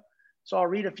rewrite them. So I'll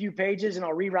read a few pages and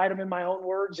I'll rewrite them in my own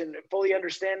words and fully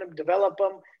understand them, develop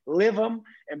them, live them,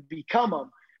 and become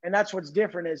them. And that's what's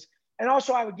different is, and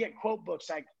also I would get quote books,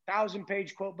 like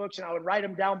 1,000-page quote books, and I would write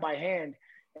them down by hand.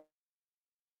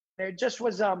 It just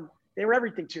was, they were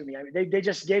everything to me. I mean, they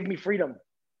just gave me freedom.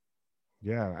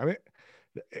 Yeah. I mean,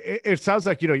 it sounds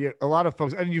like, a lot of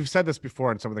folks, and you've said this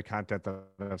before in some of the content that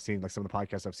I've seen, like some of the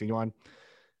podcasts I've seen you on,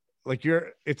 like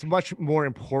it's much more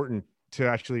important to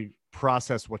actually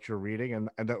process what you're reading, and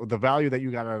the value that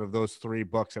you got out of those 3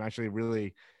 books, and actually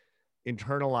really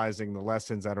internalizing the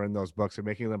lessons that are in those books and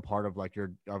making them part of like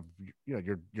your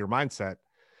mindset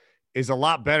is a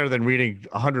lot better than reading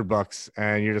 100 books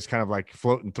and you're just kind of like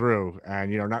floating through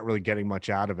and not really getting much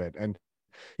out of it. And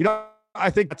I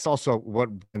think that's also what,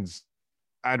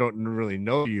 I don't really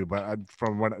know you, but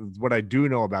from what I do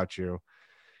know about you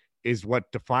is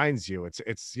what defines you.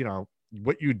 It's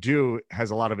what you do has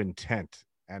a lot of intent,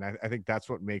 and I think that's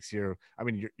what makes you. I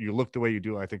mean, you look the way you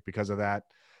do, I think, because of that.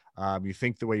 You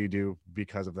think the way you do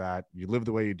because of that. You live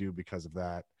the way you do because of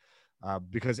that.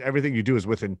 Because everything you do is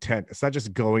with intent. It's not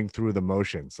just going through the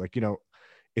motions. Like,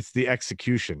 it's the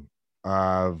execution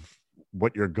of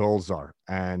what your goals are.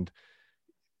 And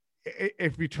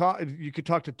if you could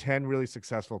talk to 10 really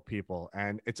successful people,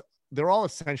 and they're all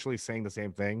essentially saying the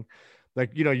same thing.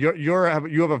 Like, you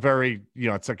have a very,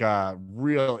 it's like a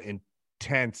real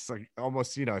intense, like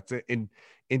almost, it's an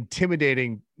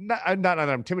intimidating, not that I'm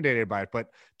intimidated by it,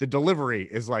 but the delivery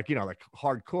is like, like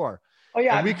hardcore. Oh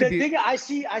yeah. Thing I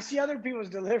see other people's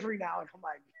delivery now, and I'm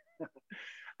like,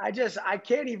 I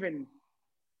can't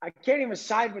even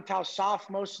side with how soft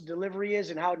most delivery is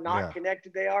and how not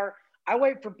connected they are. I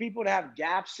wait for people to have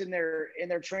gaps in their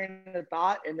train of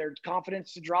thought and their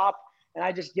confidence to drop, and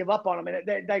I just give up on them.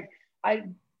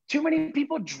 And too many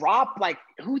people drop like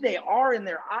who they are in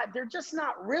their eye. They're just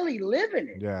not really living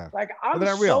it. Yeah. Like I'm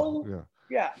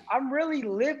I'm really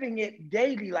living it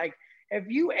daily. Like if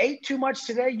you ate too much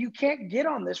today, you can't get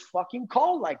on this fucking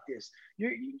call like this.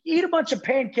 You eat a bunch of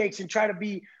pancakes and try to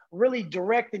be really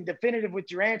direct and definitive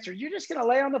with your answer. You're just gonna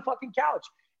lay on the fucking couch.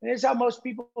 And this is how most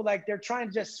people, like, they're trying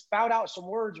to just spout out some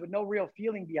words with no real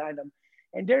feeling behind them.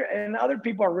 And other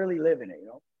people are really living it,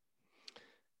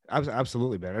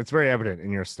 Absolutely, man. It's very evident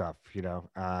in your stuff,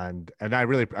 and I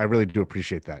really do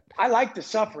appreciate that. I like the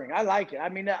suffering. I like it. I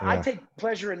mean, I take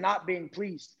pleasure in not being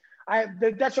pleased.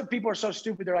 That's what people are so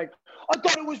stupid. They're like, I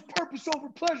thought it was purpose over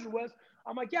pleasure, Wes.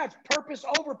 I'm like, yeah, it's purpose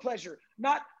over pleasure,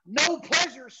 not no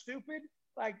pleasure, stupid.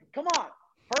 Like, come on,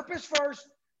 purpose first,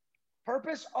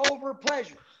 purpose over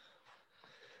pleasure.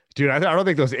 Dude, I don't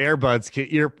think those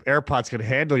AirPods can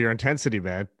handle your intensity,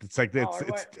 man. It's like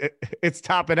it's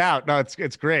topping out. No,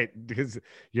 it's great because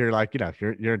you're like,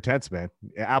 you're intense, man.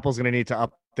 Apple's gonna need to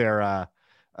up their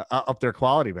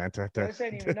quality, man. This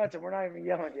ain't even nothing. We're not even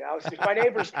yelling at you. My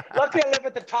neighbors. Luckily, I live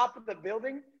at the top of the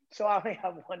building, so I only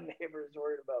have one neighbor who's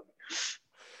worried about me.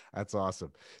 That's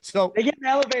awesome. So they get in the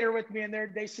elevator with me, and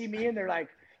they see me, and they're like,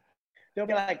 they'll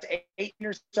be like 8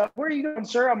 or so. Where are you going,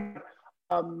 sir?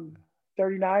 I'm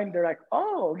 39. They're like,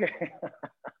 oh, okay.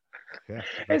 Yeah,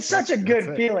 it's such a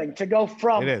good feeling to go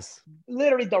from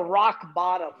literally the rock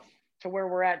bottom to where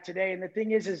we're at today. And the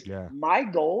thing is my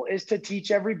goal is to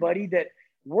teach everybody that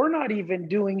we're not even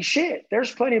doing shit.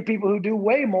 There's plenty of people who do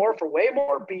way more for way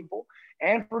more people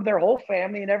and for their whole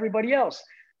family and everybody else.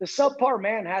 The subpar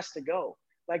man has to go.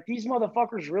 Like, these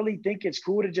motherfuckers really think it's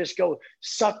cool to just go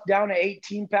suck down an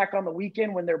 18-pack on the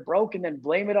weekend when they're broke and then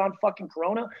blame it on fucking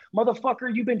Corona.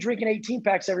 Motherfucker, you've been drinking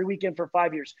 18-packs every weekend for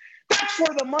 5 years. That's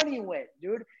where the money went,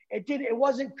 dude. It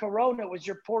wasn't Corona. It was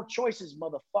your poor choices,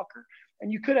 motherfucker.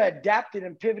 And you could have adapted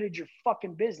and pivoted your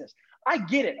fucking business. I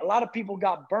get it. A lot of people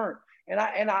got burnt. And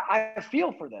I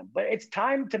feel for them, but it's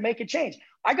time to make a change.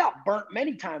 I got burnt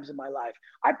many times in my life.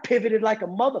 I pivoted like a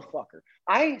motherfucker.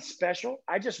 I ain't special.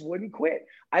 I just wouldn't quit.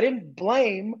 I didn't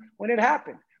blame when it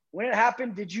happened. When it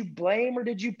happened, did you blame or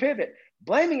did you pivot?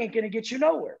 Blaming ain't going to get you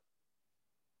nowhere.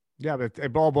 Yeah, but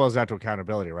it all boils down to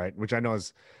accountability, right? Which I know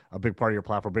is a big part of your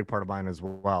platform, a big part of mine as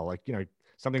well. Like,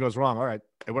 something goes wrong. All right,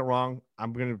 it went wrong.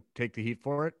 I'm going to take the heat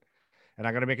for it. And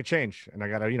I got to make a change, and I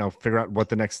got to, figure out what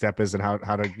the next step is and how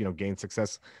to, gain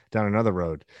success down another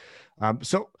road.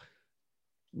 So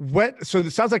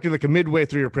it sounds like you're like a midway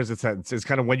through your prison sentence is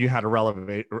kind of when you had a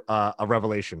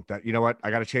revelation that,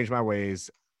 I got to change my ways,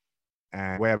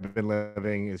 and the way I've been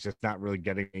living is just not really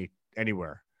getting me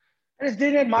anywhere. I just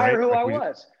didn't admire who I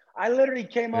was. I literally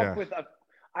came up with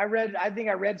I think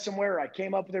I read somewhere, I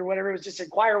came up with it or whatever. It was just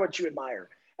acquire what you admire.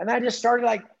 And I just started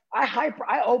I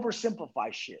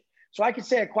oversimplify shit. So I could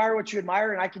say acquire what you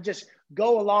admire, and I could just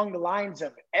go along the lines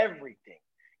of everything.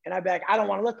 And I'd be like, I don't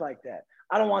want to look like that.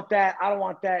 I don't want that. I don't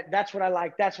want that. That's what I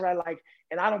like. That's what I like.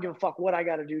 And I don't give a fuck what I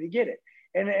got to do to get it.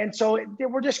 And so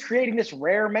we're just creating this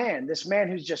rare man, this man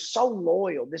who's just so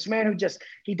loyal, this man who just,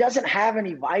 he doesn't have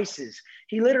any vices.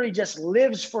 He literally just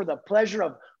lives for the pleasure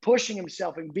of pushing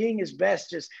himself and being his best.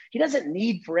 Just, he doesn't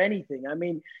need for anything. I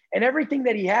mean, and everything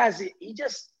that he has,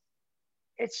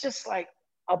 it's just like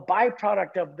a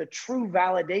byproduct of the true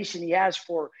validation he has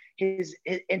for his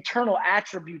internal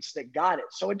attributes that got it.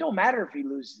 So it don't matter if he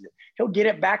loses it. He'll get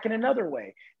it back in another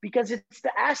way because it's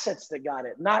the assets that got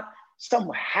it, not some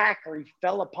hack or he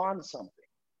fell upon something.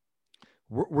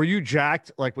 Were you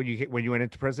jacked like when you went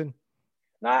into prison?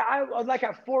 No, I was like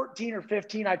at 14 or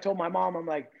 15, I told my mom, I'm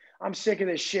like, I'm sick of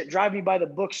this shit. Drive me by the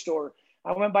bookstore.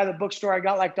 I went by the bookstore. I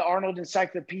got like the Arnold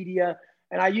Encyclopedia.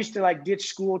 And I used to like ditch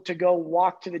school to go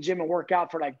walk to the gym and work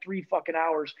out for like 3 fucking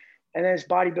hours. And then this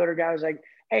bodybuilder guy was like,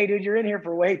 hey, dude, you're in here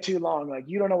for way too long. Like,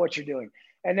 you don't know what you're doing.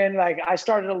 And then like I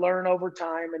started to learn over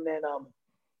time. And then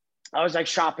I was like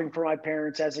shopping for my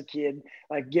parents as a kid,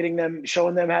 like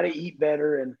showing them how to eat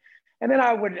better. And then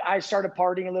I started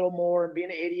partying a little more and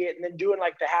being an idiot and then doing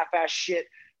like the half-ass shit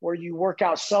where you work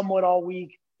out somewhat all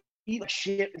week, eat like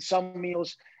shit in some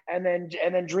meals, and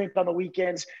then drink on the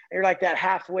weekends. And you're like that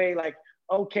halfway, like,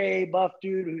 okay, buff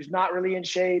dude who's not really in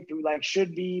shape, who like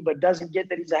should be, but doesn't get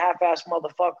that he's a half-ass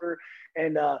motherfucker.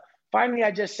 And finally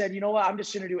I just said, you know what, I'm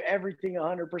just going to do everything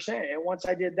 100%. And once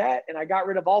I did that and I got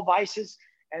rid of all vices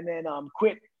and then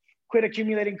quit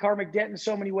accumulating karmic debt in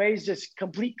so many ways, just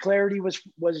complete clarity was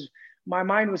my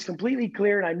mind was completely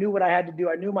clear and I knew what I had to do.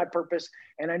 I knew my purpose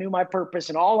and I knew my purpose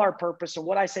and all our purpose. And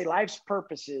what I say life's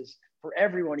purpose is for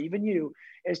everyone, even you,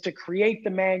 is to create the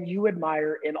man you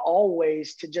admire in all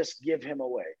ways, to just give him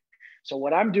away. So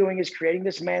what I'm doing is creating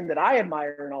this man that I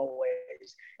admire in all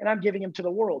ways, and I'm giving him to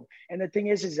the world. And the thing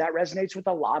is that resonates with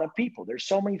a lot of people. There's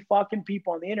so many fucking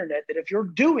people on the internet that if you're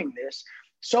doing this,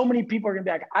 so many people are gonna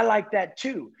be like, I like that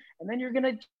too. And then you're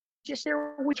gonna just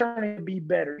hear we're trying to be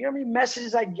better. You know how many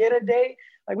messages I get a day?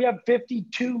 Like we have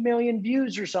 52 million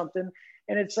views or something.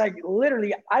 And it's like,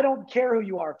 literally, I don't care who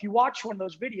you are. If you watch one of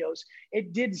those videos,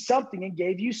 it did something and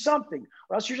gave you something,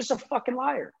 or else you're just a fucking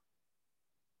liar.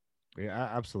 Yeah,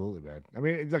 absolutely, man. I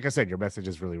mean, like I said, your message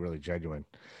is really, really genuine.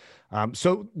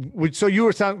 So you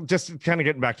were just kind of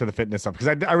getting back to the fitness stuff,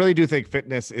 because I really do think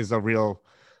fitness is a real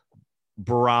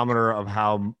barometer of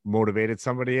how motivated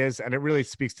somebody is, and it really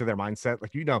speaks to their mindset.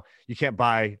 Like, you can't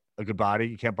buy a good body,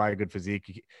 you can't buy a good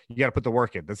physique. You got to put the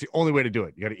work in. That's the only way to do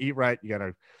it. You got to eat right. You got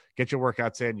to get your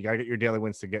workouts in. You got to get your daily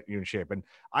wins to get you in shape. And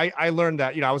I learned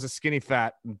that, I was a skinny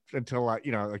fat until like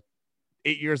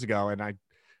 8 years ago, and I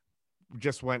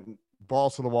just went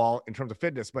balls to the wall in terms of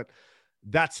fitness, but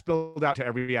that spilled out to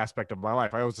every aspect of my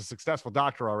life. I was a successful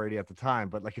doctor already at the time,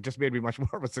 but like it just made me much more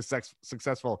of a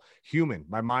successful human.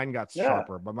 My mind got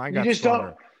sharper. My mind got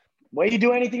stronger. The way you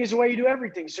do anything is the way you do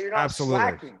everything. So you're not Absolutely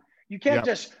slacking. You can't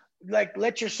just like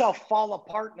let yourself fall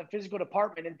apart in the physical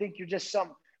department and think you're just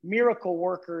some miracle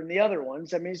worker in the other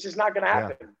ones. I mean, it's just not going to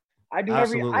happen.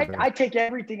 Yeah. I take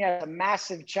everything as a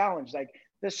massive challenge, like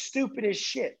the stupidest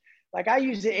shit. Like I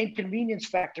use the inconvenience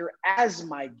factor as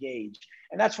my gauge.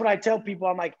 And that's what I tell people.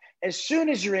 I'm like, as soon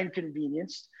as you're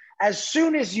inconvenienced, as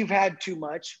soon as you've had too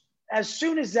much, as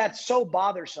soon as that's so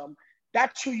bothersome,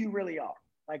 that's who you really are.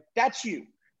 Like that's you.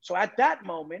 So at that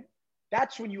moment,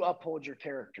 that's when you uphold your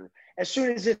character. As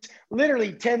soon as it's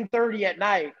literally 10:30 at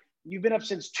night, you've been up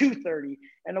since 2:30,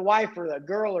 and the wife or the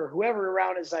girl or whoever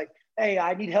around is like, hey,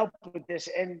 I need help with this.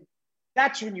 And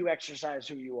that's when you exercise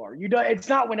who you are. It's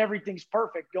not when everything's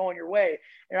perfect going your way.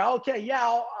 You're okay,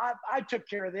 yeah, I took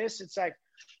care of this. It's like,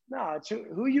 no, it's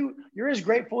who you're as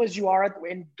grateful as you are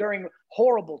during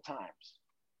horrible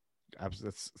times.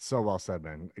 That's so well said,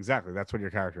 man. Exactly. That's when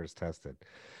your character is tested.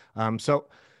 So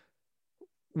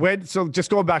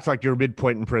just going back to like your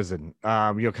midpoint in prison,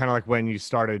 kind of like when you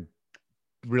started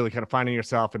really kind of finding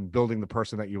yourself and building the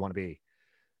person that you want to be,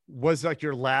 was like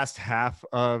your last half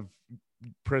of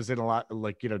prison a lot,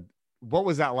 like, what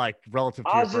was that like relative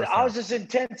to I was just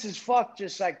intense as fuck,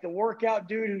 just like the workout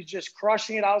dude who's just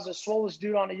crushing it. I was the swollest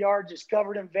dude on the yard, just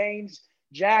covered in veins,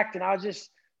 jacked, and I was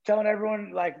just telling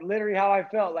everyone like literally how I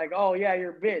felt, like, oh yeah,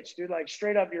 you're a bitch, dude, like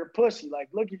straight up, you're a pussy, like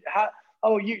look at how,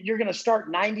 oh, you're gonna start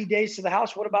 90 days to the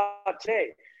house, what about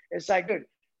today? It's like, dude,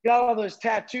 you got all those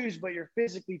tattoos, but you're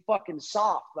physically fucking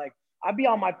soft. Like I'd be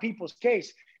on my people's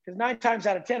case, because 9 times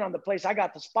out of 10 on the place I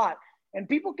got the spot. And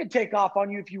people could take off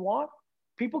on you if you want.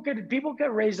 People could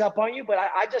raise up on you, but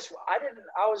I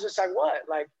was just like, what?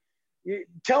 Like,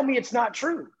 tell me it's not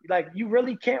true. Like, you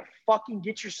really can't fucking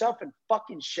get yourself in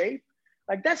fucking shape.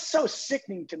 Like, that's so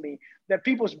sickening to me, that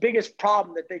people's biggest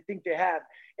problem that they think they have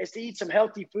is to eat some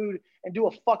healthy food and do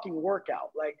a fucking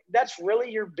workout. Like, that's really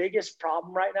your biggest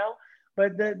problem right now.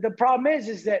 But the problem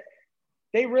is that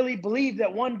they really believe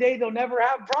that one day they'll never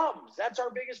have problems. That's our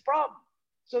biggest problem.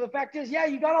 So the fact is, yeah,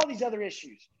 you got all these other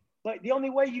issues, but the only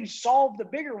way you solve the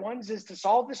bigger ones is to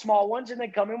solve the small ones and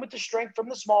then come in with the strength from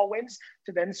the small wins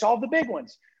to then solve the big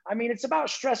ones. I mean, it's about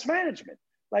stress management.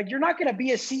 Like, you're not going to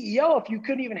be a CEO if you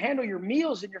couldn't even handle your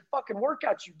meals and your fucking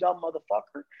workouts, you dumb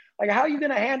motherfucker. Like, how are you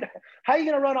going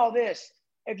to run all this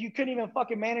if you couldn't even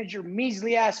fucking manage your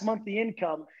measly ass monthly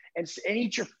income and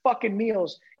eat your fucking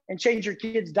meals and change your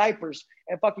kids' diapers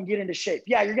and fucking get into shape?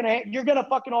 Yeah, you're gonna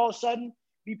fucking all of a sudden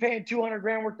be paying 200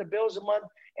 grand worth of bills a month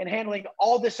and handling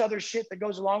all this other shit that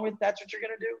goes along with it. That's what you're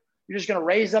gonna do? You're just gonna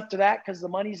raise up to that because the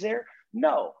money's there?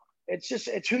 No,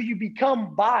 it's who you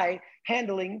become by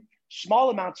handling small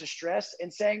amounts of stress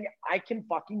and saying, I can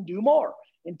fucking do more,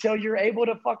 until you're able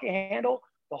to fucking handle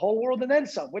the whole world and then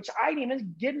some, which I ain't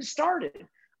even getting started.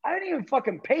 I ain't even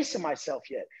fucking pacing myself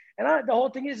yet. And the whole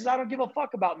thing is I don't give a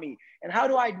fuck about me. And how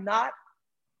do I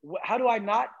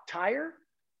not tire?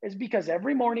 Is because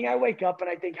every morning I wake up and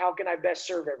I think, how can I best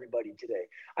serve everybody today?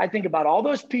 I think about all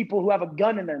those people who have a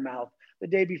gun in their mouth the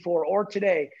day before or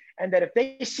today, and that if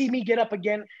they see me get up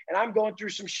again and I'm going through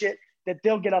some shit, that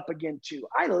they'll get up again too.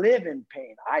 I live in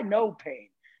pain. I know pain.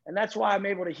 And that's why I'm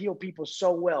able to heal people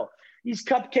so well. These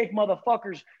cupcake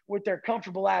motherfuckers with their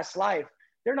comfortable ass life,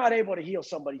 they're not able to heal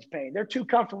somebody's pain. They're too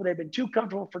comfortable. They've been too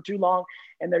comfortable for too long,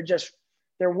 and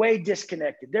they're way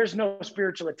disconnected. There's no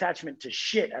spiritual attachment to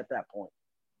shit at that point.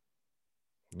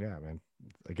 Yeah, man.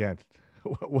 Again,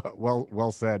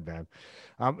 well said, man.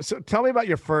 So tell me about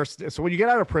your first. So when you get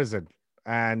out of prison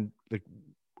and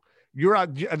you're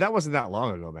out, that wasn't that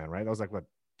long ago, man, right? That was like what,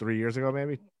 3 years ago,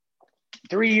 maybe.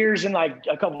 3 years in like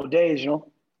a couple of days,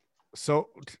 So,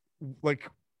 like,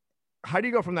 how do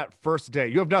you go from that first day?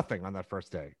 You have nothing on that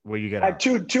first day where you get I out.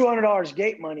 had $200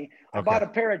 gate money. I Okay. bought a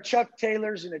pair of Chuck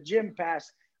Taylors and a gym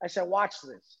pass. I said, watch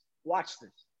this.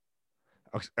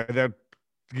 Okay, and then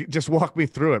just walk me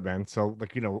through it, man. So,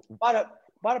 like,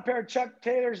 Bought a pair of Chuck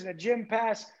Taylors and a gym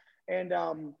pass. And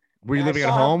were you living at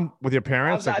home with your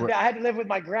parents? I had to live with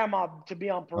my grandma to be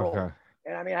on parole. Okay.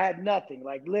 And I mean, I had nothing.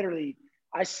 Like, literally,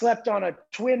 I slept on a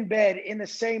twin bed in the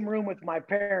same room with my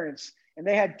parents, and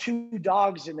they had 2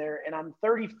 dogs in there, and I'm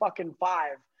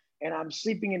 35, and I'm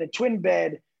sleeping in a twin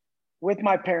bed with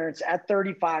my parents at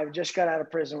 35, just got out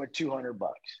of prison with $200.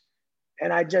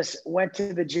 And I just went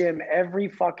to the gym every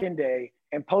fucking day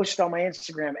and posted on my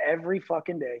Instagram every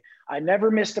fucking day. I never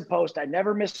missed a post. I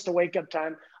never missed a wake up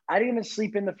time. I didn't even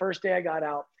sleep in the first day I got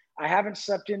out. I haven't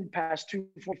slept in past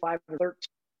 245 or 13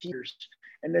 years.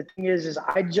 And the thing is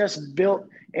I just built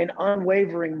an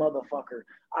unwavering motherfucker.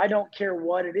 I don't care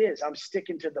what it is. I'm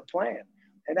sticking to the plan.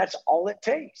 And that's all it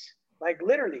takes. Like,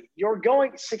 literally,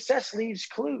 success leaves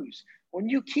clues. When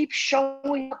you keep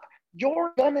showing up,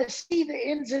 you're going to see the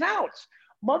ins and outs.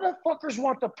 Motherfuckers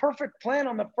want the perfect plan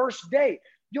on the first day.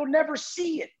 You'll never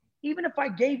see it. Even if I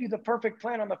gave you the perfect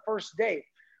plan on the first day,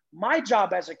 my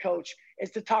job as a coach is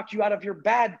to talk you out of your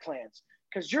bad plans,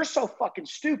 because you're so fucking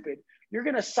stupid. You're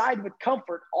going to side with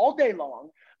comfort all day long.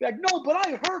 Be like, no, but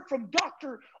I heard from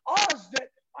Dr. Oz that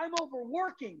I'm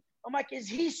overworking. I'm like, is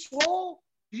he swole?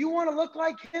 Do you want to look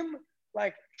like him?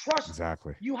 Like, trust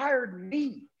Exactly. me. You hired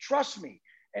me. Trust me.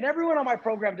 And everyone on my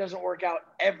program doesn't work out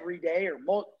every day,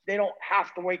 or they don't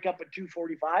have to wake up at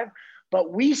 2:45,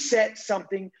 but we set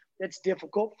something that's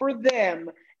difficult for them.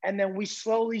 And then we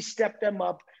slowly step them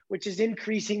up, which is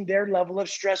increasing their level of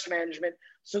stress management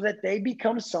so that they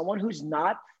become someone who's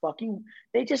not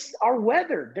they just are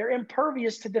weathered. They're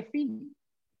impervious to defeat.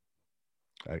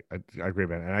 I agree,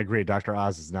 man. And I agree. Dr.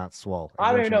 Oz is not swole.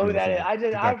 I don't even know who that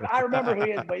is. I remember who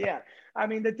he is, but yeah. I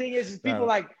mean, the thing is people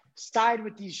side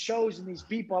with these shows and these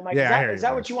people. I'm like, yeah, is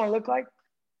that what you want to look like?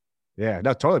 Yeah,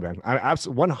 no, totally, man. I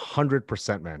absolutely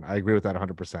 100%, man. I agree with that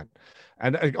 100%.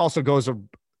 And it also goes to,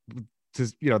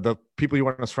 the people you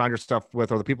want to surround yourself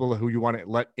with, or the people who you want to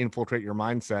let infiltrate your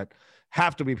mindset,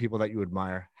 have to be people that you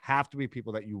admire, have to be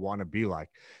people that you want to be like.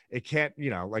 It can't,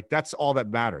 like, that's all that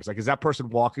matters. Like, is that person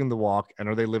walking the walk, and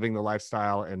are they living the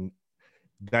lifestyle and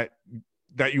that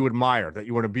you admire, that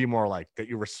you want to be more like, that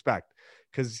you respect?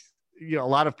 Because a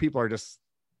lot of people are just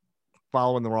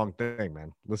following the wrong thing,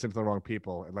 man. Listening to the wrong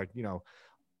people. And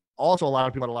also a lot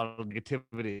of people, a lot of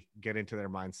negativity get into their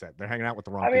mindset. They're hanging out with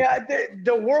the wrong people.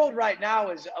 The world right now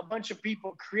is a bunch of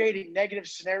people creating negative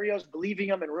scenarios, believing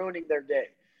them, and ruining their day.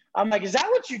 I'm like, is that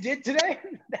what you did today?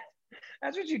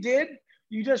 That's what you did?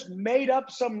 You just made up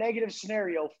some negative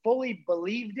scenario, fully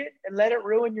believed it, and let it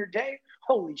ruin your day?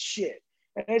 Holy shit.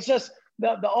 And it's just,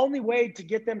 the only way to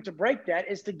get them to break that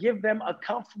is to give them a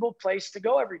comfortable place to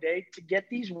go every day to get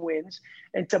these wins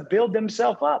and to build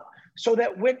themselves up, so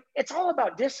that when it's all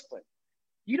about discipline,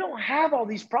 you don't have all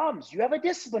these problems. You have a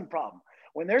discipline problem.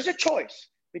 When there's a choice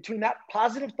between that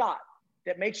positive thought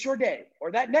that makes your day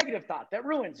or that negative thought that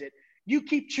ruins it, you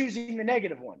keep choosing the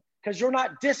negative one because you're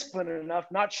not disciplined enough,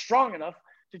 not strong enough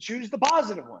to choose the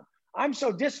positive one. I'm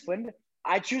so disciplined,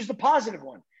 I choose the positive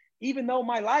one, even though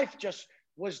my life just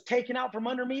was taken out from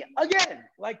under me again,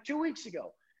 like 2 weeks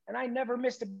ago. And I never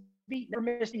missed a beat, never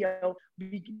missed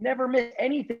never missed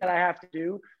anything that I have to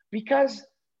do because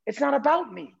it's not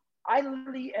about me. I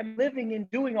literally am living and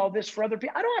doing all this for other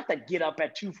people. I don't have to get up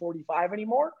at 2:45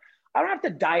 anymore. I don't have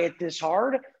to diet this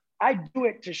hard. I do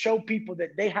it to show people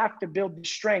that they have to build the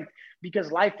strength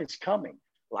because life is coming.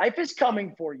 Life is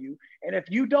coming for you. And if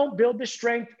you don't build the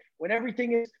strength when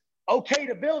everything is okay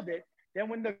to build it, then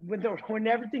when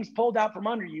everything's pulled out from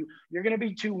under you, you're going to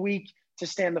be too weak to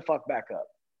stand the fuck back up.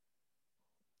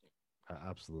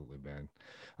 Absolutely, man.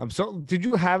 So did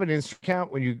you have an Instagram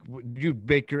account did you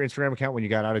make your Instagram account when you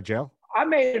got out of jail? I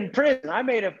made it in prison. I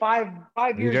made it five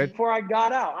years before I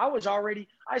got out.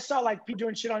 I saw like people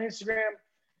doing shit on Instagram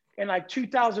in like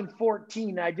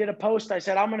 2014. I did a post. I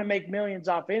said, I'm going to make millions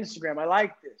off Instagram. I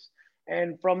like this.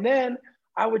 And from then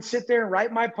I would sit there and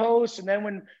write my posts. And then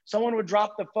when someone would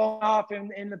drop the phone off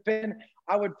in the pin,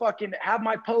 I would fucking have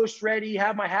my post ready,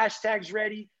 have my hashtags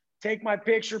ready, take my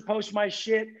picture, post my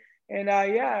shit. And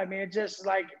yeah, I mean, it just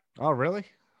like. Oh, really?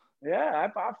 Yeah,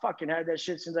 I fucking had that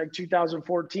shit since like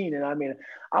 2014. And I mean,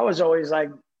 I was always like,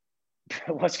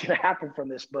 what's going to happen from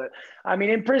this? But I mean,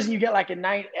 in prison, you get like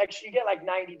 90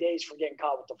 days for getting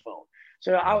caught with the phone.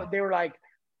 So they were like,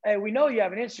 hey, we know you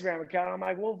have an Instagram account. I'm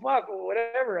like, well, fuck,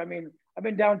 whatever. I mean, I've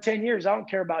been down 10 years. I don't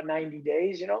care about 90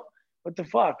 days, you know? What the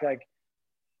fuck? Like,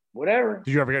 whatever.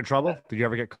 Did you ever get in trouble? Did you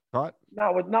ever get caught?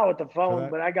 Not with the phone,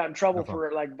 but I got in trouble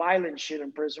for like violent shit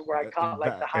in prison where I caught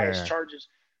like the highest charges.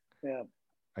 Yeah.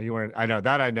 You weren't. I know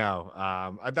that. I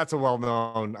know. That's a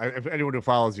well-known. If anyone who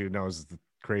follows you knows the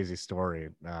crazy story.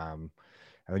 And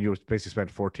then you basically spent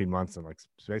 14 months in like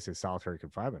basically solitary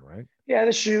confinement, right? Yeah,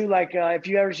 the shoe. Like if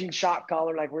you ever seen Shot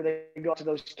Collar, like where they go to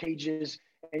those cages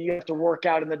and you have to work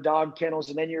out in the dog kennels,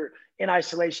 and then you're in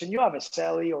isolation. You have a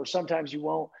cellie, or sometimes you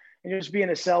won't, and you just be in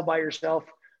a cell by yourself,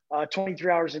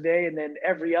 23 hours a day, and then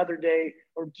every other day,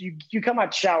 or you come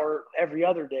out to shower every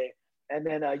other day, and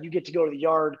then you get to go to the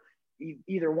yard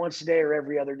either once a day or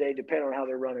every other day, depending on how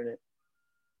they're running it.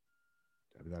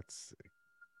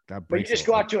 But you just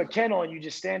go out to a kennel and you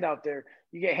just stand out there.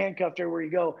 You get handcuffed everywhere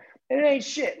you go. And it ain't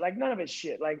shit. Like, none of it's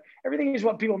shit. Like, everything is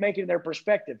what people make it in their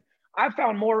perspective. I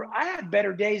had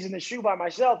better days in the shoe by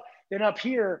myself than up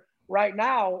here right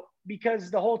now, because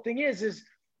the whole thing is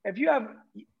if you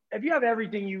have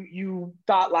everything you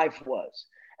thought life was,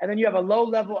 and then you have a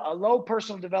low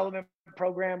personal development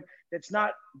program that's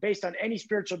not based on any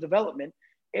spiritual development,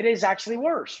 it is actually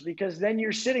worse, because then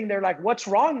you're sitting there like, what's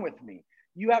wrong with me?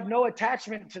 You have no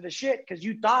attachment to the shit because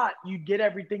you thought you'd get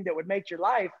everything that would make your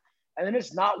life, and then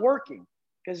it's not working,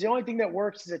 because the only thing that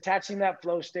works is attaching that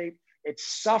flow state.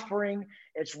 It's suffering.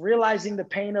 It's realizing the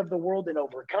pain of the world and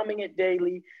overcoming it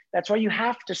daily. That's why you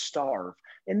have to starve.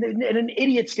 And an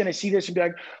idiot's going to see this and be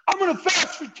like, I'm going to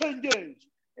fast for 10 days.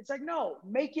 It's like, no,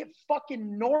 make it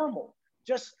fucking normal.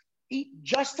 Just eat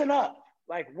just enough.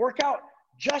 Like, work out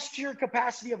just to your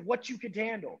capacity of what you could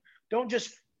handle. Don't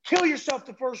just kill yourself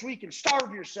the first week and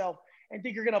starve yourself and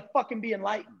think you're going to fucking be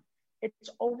enlightened.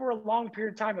 It's over a long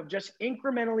period of time of just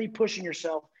incrementally pushing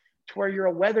yourself to where you're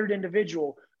a weathered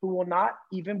individual who will not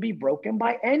even be broken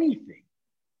by anything.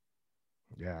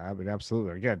 Yeah, I mean,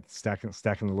 absolutely. Again, stacking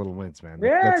the little wins, man.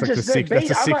 Yeah, that's like that's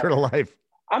the secret of life.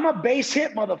 I'm a base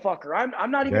hit motherfucker.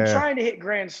 I'm not even trying to hit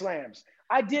grand slams.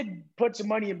 I did put some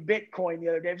money in Bitcoin the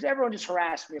other day because everyone just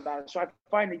harassed me about it. So I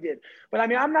finally did. But I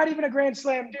mean, I'm not even a grand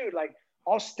slam dude. Like,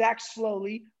 I'll stack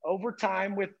slowly over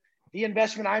time with the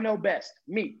investment I know best,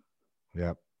 me.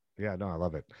 Yep. Yeah, no, I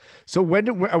love it. So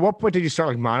at what point did you start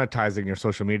like monetizing your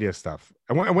social media stuff?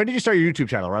 And when did you start your YouTube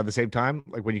channel? Around the same time,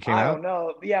 like when you came out? I don't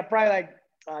know. Yeah, probably like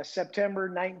September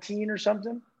 19 or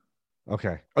something.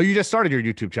 Okay. Oh, you just started your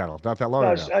YouTube channel not that long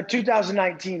ago.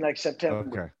 2019, like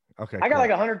September. Okay. I got like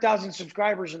 100,000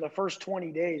 subscribers in the first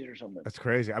 20 days or something. That's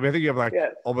crazy. I mean, I think you have like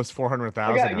almost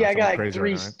 400,000. I got like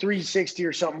 360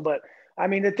 or something. But I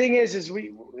mean, the thing is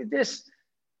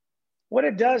what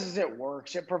it does is it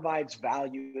works. It provides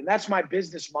value. And that's my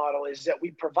business model, is that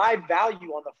we provide value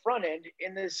on the front end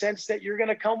in the sense that you're going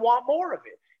to come want more of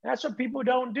it. And that's what people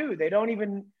don't do.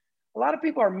 A lot of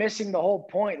people are missing the whole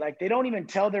point. Like, they don't even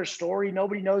tell their story.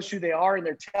 Nobody knows who they are, and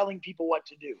they're telling people what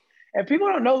to do. And if people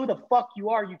don't know who the fuck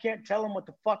you are, you can't tell them what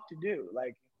the fuck to do.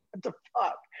 Like, what the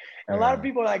fuck? And a lot of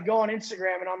people like go on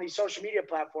Instagram and on these social media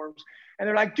platforms, and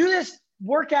they're like, do this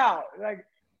workout. Like,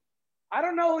 I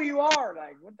don't know who you are.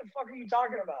 Like, what the fuck are you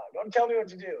talking about? Don't tell me what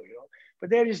to do, But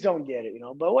they just don't get it,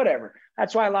 But whatever.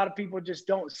 That's why a lot of people just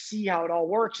don't see how it all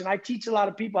works. And I teach a lot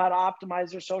of people how to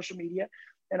optimize their social media,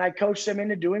 and I coach them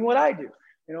into doing what I do.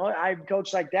 I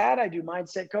coach like that. I do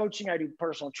mindset coaching. I do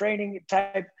personal training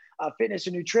type, fitness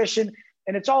and nutrition,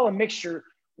 and it's all a mixture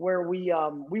where we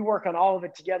work on all of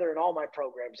it together in all my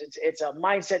programs. It's a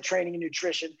mindset training and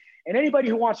nutrition. And anybody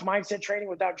who wants mindset training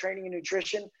without training and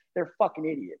nutrition, they're fucking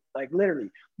idiot. Like literally,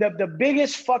 the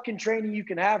biggest fucking training you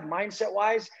can have mindset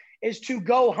wise is to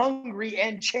go hungry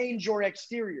and change your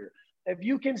exterior. If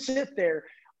you can sit there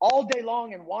all day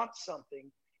long and want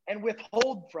something and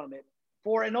withhold from it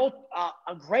for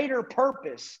a greater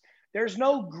purpose, there's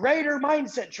no greater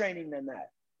mindset training than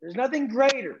that. There's nothing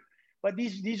greater. But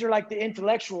these are like the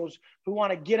intellectuals who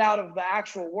want to get out of the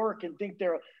actual work and think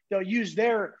they'll use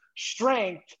their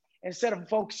strength instead of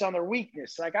focus on their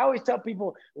weakness. Like I always tell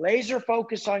people, laser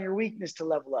focus on your weakness to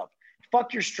level up.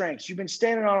 Fuck your strengths. You've been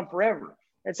standing on them forever.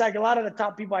 It's like a lot of the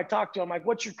top people I talk to, I'm like,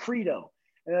 what's your credo?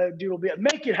 And the dude will be like,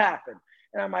 make it happen.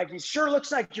 And I'm like, it sure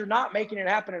looks like you're not making it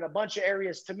happen in a bunch of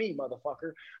areas to me,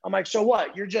 motherfucker. I'm like, so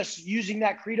what? You're just using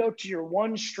that credo to your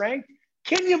one strength?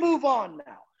 Can you move on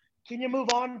now? Can you move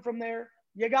on from there?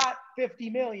 You got 50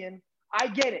 million. I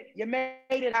get it. You made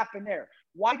it happen there.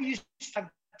 Why do you have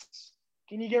tits?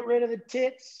 Can you get rid of the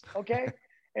tits? Okay.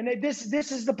 And this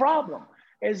is the problem.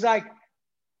 Is like,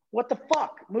 what the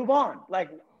fuck? Move on. Like,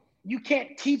 you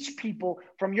can't teach people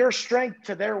from your strength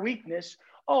to their weakness.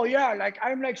 Oh yeah, like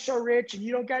I'm like so rich and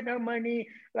you don't got no money.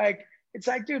 Like, it's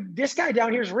like, dude, this guy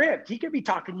down here is ripped. He could be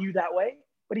talking to you that way,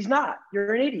 but he's not.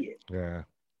 You're an idiot. Yeah.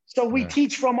 So we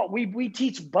teach we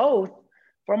teach both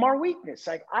from our weakness.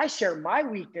 Like I share my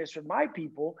weakness with my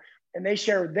people and they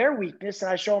share their weakness, and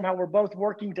I show them how we're both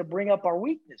working to bring up our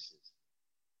weaknesses.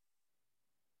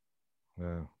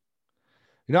 Yeah.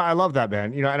 I love that,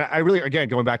 man. And I really, again,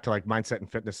 going back to like mindset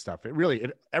and fitness stuff,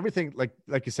 everything,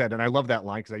 like you said, and I love that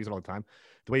line because I use it all the time.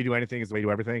 The way you do anything is the way you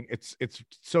do everything. It's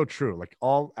so true. Like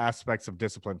all aspects of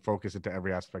discipline focus into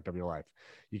every aspect of your life.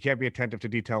 You can't be attentive to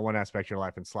detail one aspect of your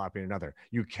life and sloppy in another.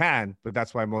 You can, but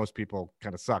that's why most people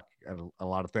kind of suck at a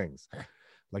lot of things.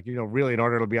 Like, really, in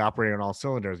order to be operating on all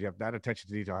cylinders, you have that attention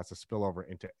to detail has to spill over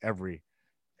into every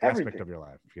aspect of your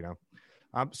life,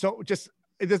 So just,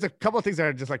 there's a couple of things that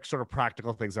are just like sort of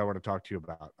practical things I want to talk to you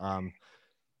about.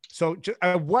 So just,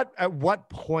 at what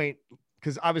point,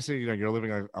 because obviously, you're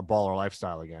living a baller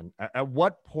lifestyle again. At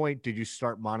what point did you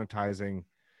start monetizing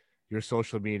your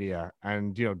social media?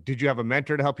 And, did you have a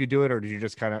mentor to help you do it? Or did you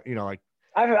just kind of, like,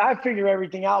 I figured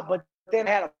everything out, but then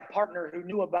I had a partner who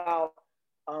knew about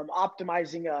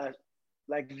optimizing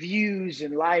like views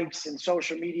and likes and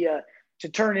social media to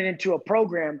turn it into a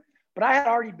program. But I had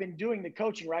already been doing the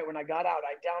coaching right when I got out.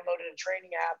 I downloaded a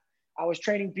training app. I was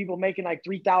training people making like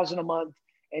 $3,000 a month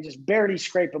and just barely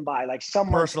scraping by. Like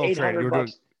some months,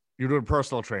 $800. You're doing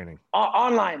personal training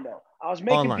online though. I was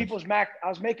making people's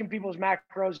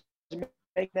macros and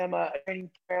make them a training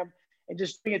program and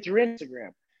just doing it through Instagram.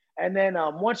 And then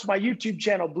once my YouTube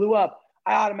channel blew up,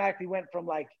 I automatically went from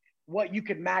like what you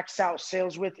could max out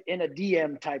sales with in a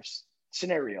DM type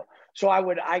scenario. So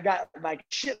I got like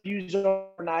shit views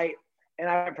overnight, and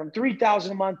I went from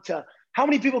 3,000 a month to how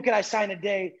many people could I sign a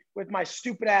day with my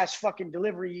stupid ass fucking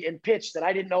delivery and pitch that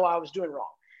I didn't know I was doing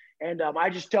wrong. And I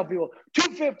just tell people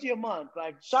 $250 a month,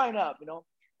 like sign up,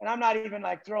 and I'm not even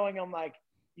like throwing them like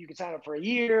you can sign up for a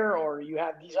year or you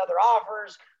have these other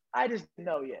offers. I just didn't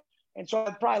know yet. And so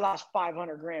I probably lost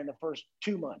 500 grand the first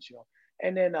 2 months,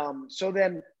 and then, so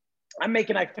then I'm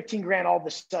making like 15 grand all of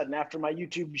a sudden after my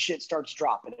YouTube shit starts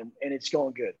dropping and it's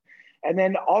going good. And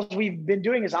then all we've been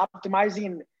doing is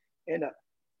optimizing and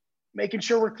making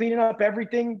sure we're cleaning up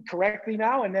everything correctly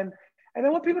now. And then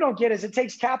what people don't get is it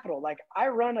takes capital. Like I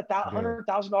run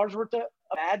 $100,000 worth of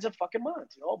ads a fucking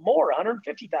month, more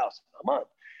 150,000 a month.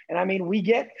 And I mean, we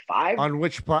get 5 on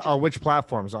which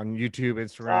platforms? On YouTube,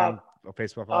 Instagram,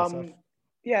 Facebook, all that stuff?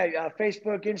 Yeah,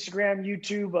 Facebook, Instagram,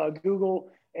 YouTube, Google.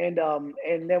 And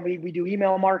then we do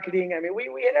email marketing. I mean, we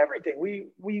hit everything.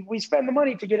 We spend the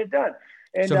money to get it done.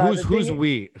 And so who's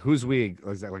we?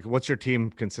 Is that like, what's your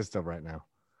team consist of right now?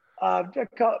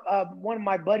 One of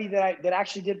my buddy that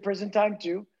actually did prison time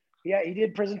too. Yeah, he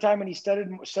did prison time and he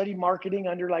studied marketing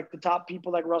under like the top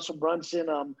people like Russell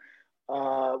Brunson.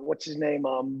 What's his name?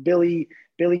 Billy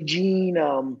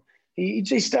Jean.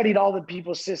 He studied all the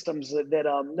people's systems that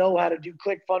know how to do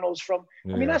click funnels from.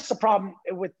 Yeah. I mean, that's the problem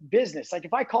with business. Like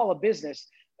if I call a business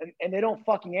and they don't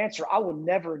fucking answer, I will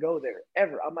never go there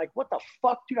ever. I'm like, what the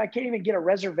fuck, dude? I can't even get a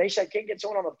reservation. I can't get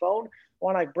someone on the phone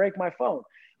when I break my phone.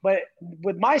 But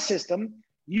with my system,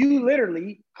 you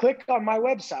literally click on my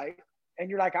website and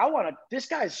you're like, this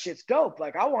guy's shit's dope.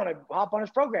 Like, I want to hop on his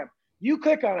program. You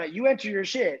click on it, you enter your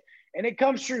shit, and it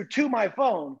comes through to my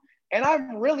phone, and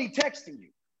I'm really texting you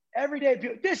every day.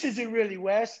 People, this isn't really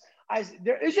Wes.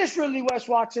 Is this really Wes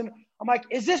Watson? I'm like,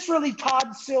 is this really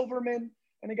Todd Silverman?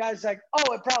 And the guy's like,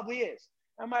 oh, it probably is.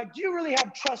 I'm like, do you really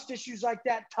have trust issues like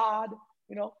that, Todd?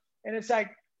 You know, and it's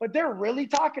like, but they're really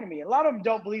talking to me. A lot of them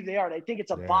don't believe they are. They think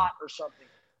it's a bot or something.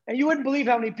 And you wouldn't believe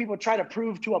how many people try to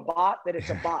prove to a bot that it's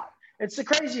a bot. It's the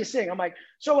craziest thing. I'm like,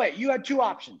 so wait, you had two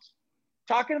options.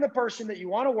 Talking to the person that you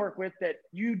want to work with that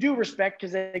you do respect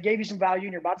because they gave you some value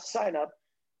and you're about to sign up.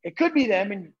 It could be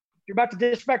them and you're about to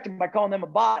disrespect them by calling them a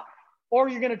bot, or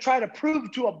you're going to try to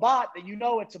prove to a bot that you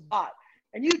know it's a bot.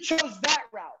 And you chose that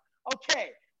route. Okay.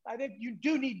 I think you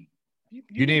do need,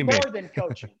 you need more than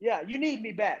coaching. Yeah. You need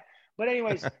me bad. But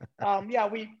anyways,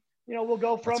 we'll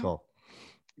go from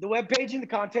the web page and the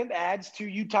content ads to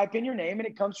you type in your name and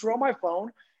it comes through on my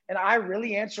phone. And I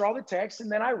really answer all the texts,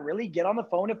 and then I really get on the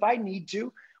phone if I need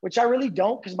to, which I really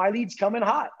don't because my leads come in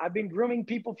hot. I've been grooming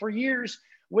people for years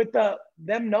with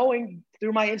them knowing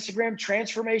through my Instagram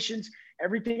transformations,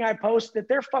 everything I post, that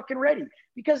they're fucking ready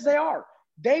because they are.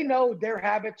 They know their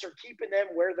habits are keeping them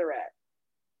where they're at.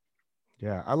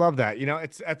 Yeah, I love that. You know,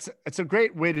 it's a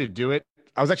great way to do it.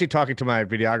 I was actually talking to my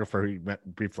videographer who you met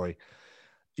briefly.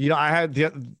 You know, I had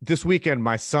this weekend,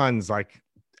 my son's like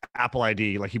Apple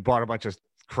ID, like he bought a bunch of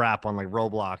crap on like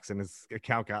Roblox and his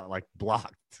account got like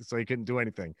blocked, so he couldn't do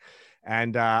anything.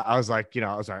 And I was like,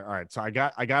 all right. So I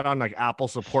got on like Apple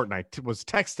support and I was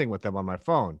texting with them on my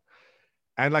phone.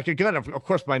 And like, again, of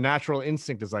course, my natural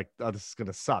instinct is like, oh, this is going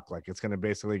to suck. Like, it's going to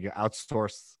basically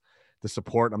outsource the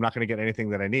support. I'm not going to get anything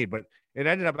that I need. But it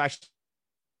ended up actually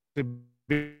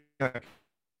being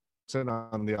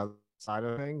on the other side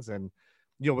of things. And,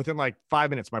 within like 5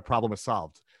 minutes, my problem is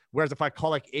solved. Whereas if I call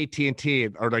like AT&T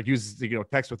or like use,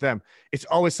 text with them, it's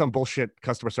always some bullshit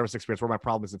customer service experience where my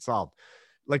problem isn't solved.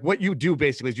 Like what you do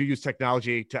basically is you use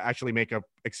technology to actually make a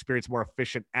experience more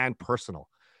efficient and personal,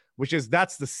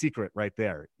 that's the secret right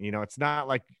there. It's not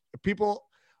like people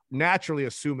naturally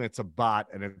assume it's a bot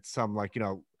and it's some like,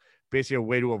 basically a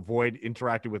way to avoid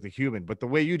interacting with a human. But the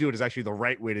way you do it is actually the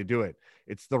right way to do it.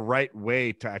 It's the right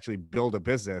way to actually build a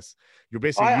business. You're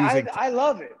basically I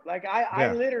love it. Like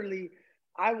I literally,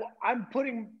 I'm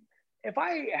putting, if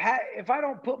I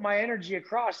don't put my energy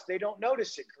across, they don't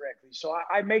notice it correctly. So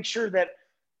I make sure that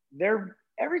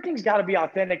everything's got to be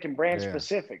authentic and brand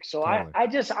specific. So totally.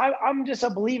 I'm just a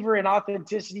believer in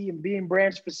authenticity and being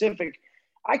brand specific.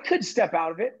 I could step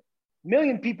out of it. A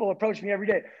million people approach me every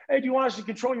day. Hey, do you want us to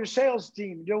control your sales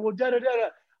team? Well,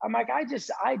 I'm like, I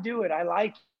do it. I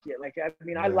like it. Like,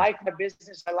 I like my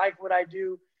business. I like what I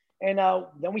do. And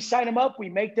then we sign them up. We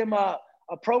make them a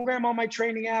program on my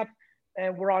training app.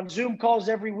 And we're on Zoom calls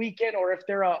every weekend. Or if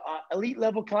they're a elite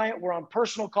level client, we're on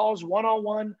personal calls,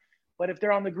 one-on-one. But if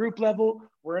they're on the group level,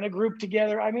 we're in a group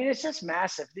together. I mean, it's just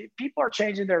massive. People are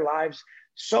changing their lives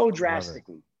so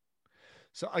drastically.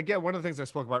 So again, one of the things I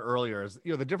spoke about earlier is,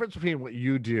 the difference between what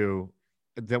you do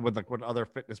than with like what other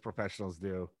fitness professionals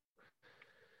do.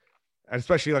 And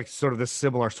especially like sort of this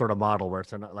similar sort of model where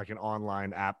it's like an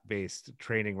online app-based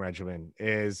training regimen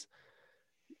is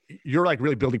you're like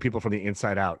really building people from the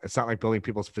inside out. It's not like building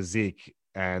people's physique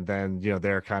and then,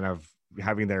 they're kind of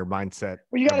having their mindset.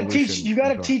 Well, you got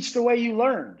to teach the way you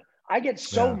learned. I get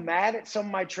so mad at some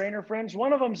of my trainer friends.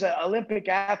 One of them's an Olympic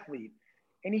athlete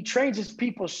and he trains his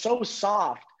people so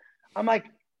soft. I'm like,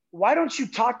 why don't you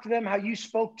talk to them how you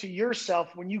spoke to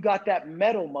yourself when you got that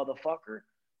medal, motherfucker?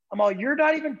 I'm all, you're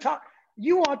not even talking.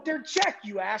 You want their check,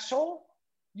 you asshole.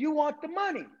 You want the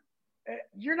money.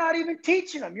 You're not even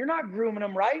teaching them. You're not grooming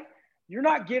them right. You're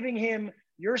not giving him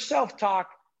your self-talk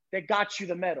that got you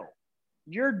the medal.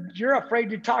 You're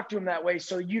afraid to talk to him that way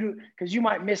because you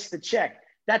might miss the check.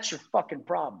 That's your fucking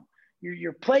problem.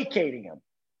 You're placating him.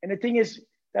 And the thing is,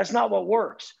 that's not what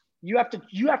works. You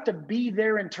have to be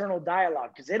their internal dialogue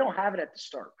because they don't have it at the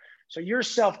start. So your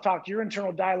self-talk, your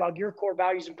internal dialogue, your core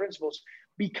values and principles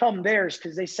become theirs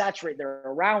because they saturate, they're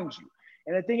around you.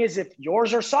 And the thing is, if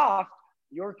yours are soft,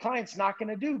 your client's not going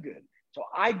to do good. So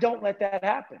I don't let that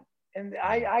happen. And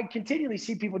I continually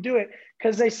see people do it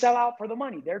because they sell out for the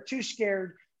money. They're too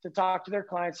scared to talk to their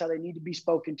clients how they need to be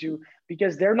spoken to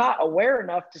because they're not aware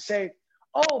enough to say,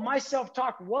 oh, my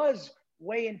self-talk was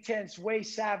way intense, way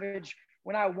savage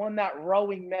when I won that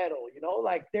rowing medal.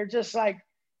 Like they're just like,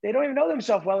 they don't even know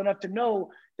themselves well enough to know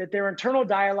that their internal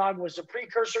dialogue was a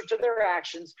precursor to their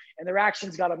actions and their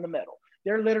actions got them the medal.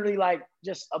 They're literally like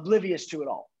just oblivious to it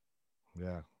all.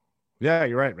 Yeah. Yeah,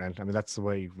 you're right, man. I mean, that's the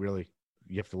way you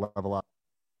have to level up.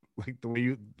 like the way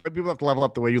you people have to level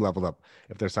up the way you leveled up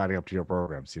if they're signing up to your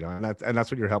programs, and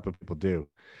that's what you're helping people do.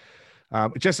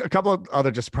 Just a couple of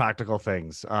other just practical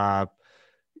things.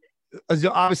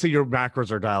 Obviously your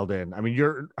macros are dialed in. I mean,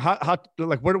 you're how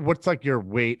like what's like your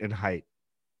weight and height?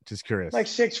 Just curious. Like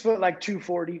 6 foot, like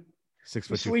 240. 6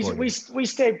 foot 240.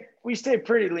 We stay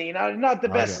pretty lean. Not the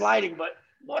best sliding, but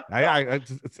what?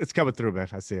 It's coming through, man.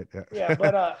 I see it. Yeah. Yeah,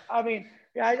 but I mean,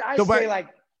 yeah, I stay like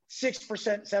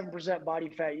 6%, 7% body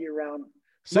fat year round.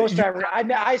 So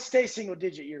I stay single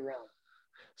digit year round.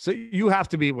 So you have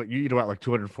to be what you eat about like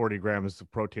 240 grams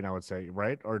of protein, I would say,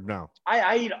 right? Or no?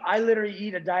 I literally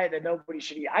eat a diet that nobody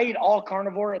should eat. I eat all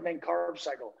carnivore and then carb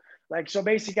cycle. Like, so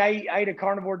basically I eat a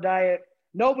carnivore diet.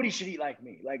 Nobody should eat like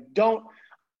me. Like,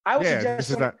 I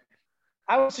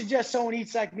would suggest someone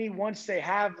eats like me once they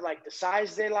have like the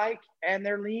size they like and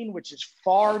they're lean, which is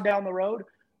far down the road.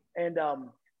 And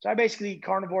so I basically eat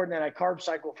carnivore and then I carb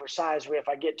cycle for size if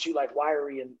I get too like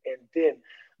wiry and thin.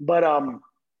 But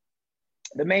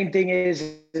the main thing is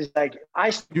like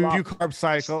do you carb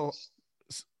cycle?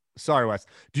 Sorry, Wes.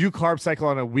 Do you carb cycle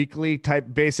on a weekly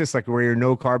type basis, like where you're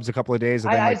no carbs a couple of days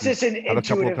and then it's just an have a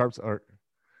couple of carbs? Or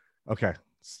okay,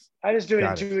 I just do it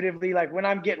intuitively. Like when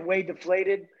I'm getting way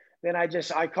deflated, then I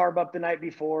carb up the night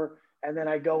before, and then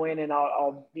I go in and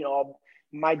I'll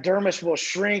my dermis will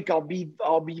shrink. I'll be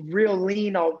real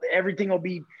lean. Everything will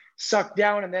be sucked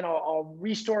down, and then I'll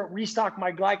restock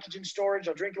my glycogen storage.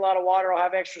 I'll drink a lot of water. I'll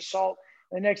have extra salt.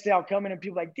 The next day I'll come in and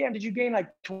people are like, damn, did you gain like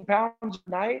 20 pounds a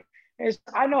night? And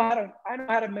I know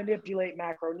how to manipulate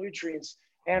macronutrients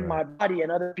and my body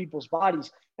and other people's bodies.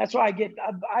 That's why I get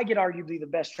arguably the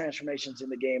best transformations in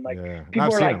the game. Like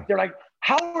people are like, they're like,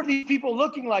 how are these people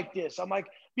looking like this? I'm like,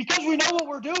 because we know what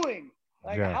we're doing.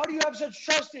 Like, how do you have such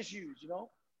trust issues?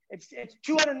 It's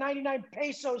 299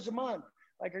 pesos a month.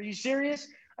 Like, are you serious?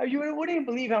 You wouldn't even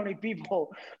believe how many people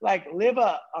like live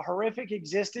a horrific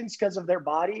existence because of their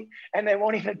body, and they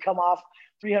won't even come off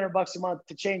 $300 a month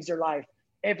to change their life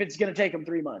if it's going to take them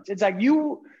 3 months. It's like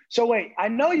so wait, I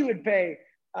know you would pay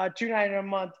 $299 a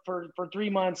month for 3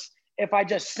 months if I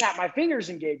just snapped my fingers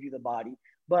and gave you the body.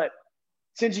 But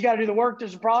since you got to do the work,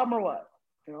 there's a problem or what?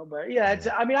 But yeah,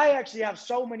 I actually have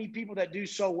so many people that do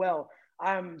so well.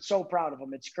 I'm so proud of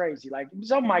them. It's crazy. Like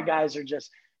some of my guys are just,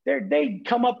 they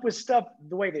come up with stuff,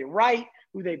 the way they write,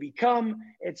 who they become.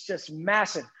 It's just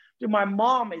massive. Dude, my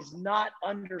mom is not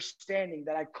understanding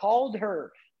that I called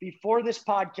her before this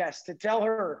podcast to tell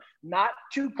her not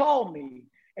to call me.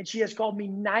 And she has called me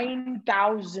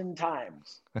 9,000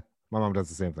 times. My mom does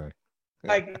the same thing.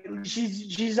 Like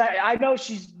she's I know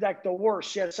she's like the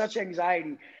worst. She has such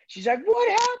anxiety. She's like,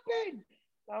 what happened?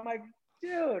 I'm like,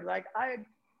 dude, like I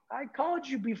called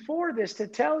you before this to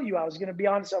tell you I was going to be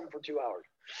on something for 2 hours.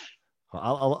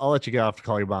 I'll let you get off to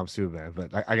call your mom soon, man.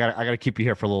 But I gotta keep you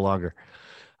here for a little longer.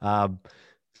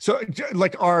 So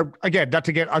like again, not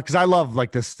to get, because I love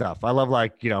like this stuff. I love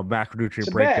like,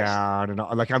 macronutrient breakdown and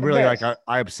like, I'm really like,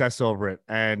 I obsess over it.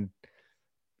 And,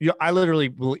 I literally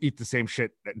will eat the same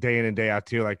shit day in and day out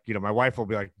too. Like, my wife will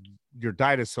be like, your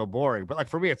diet is so boring, but like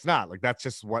for me, it's not. Like, that's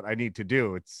just what I need to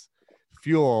do. It's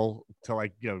fuel to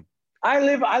like, I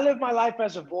live my life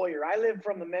as a voyeur. I live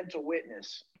from the mental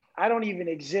witness. I don't even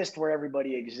exist where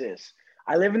everybody exists.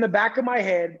 I live in the back of my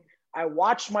head. I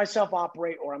watch myself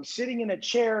operate, or I'm sitting in a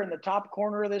chair in the top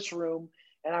corner of this room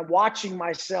and I'm watching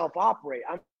myself operate.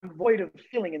 I'm void of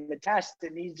feeling in the task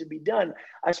that needs to be done,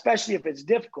 especially if it's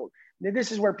difficult. Now,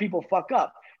 this is where people fuck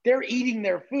up. They're eating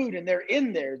their food and they're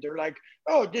in there. They're like,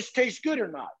 oh, this tastes good or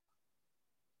not.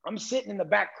 I'm sitting in the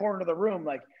back corner of the room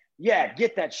like, yeah,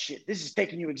 get that shit. This is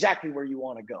taking you exactly where you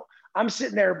want to go. I'm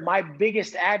sitting there, my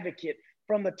biggest advocate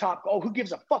from the top. Oh, who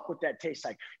gives a fuck what that tastes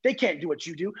like? They can't do what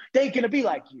you do. They ain't going to be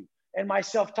like you. And my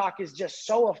self-talk is just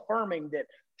so affirming that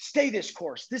stay this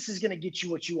course. This is going to get you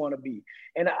what you want to be.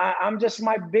 And I'm just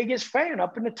my biggest fan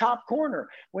up in the top corner.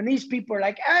 When these people are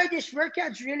like, oh, this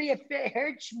workout's really, it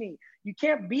hurts me. You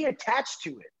can't be attached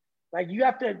to it. Like you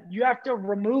have to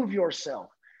remove yourself.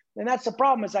 And that's the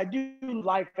problem is I do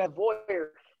life as a voyeur.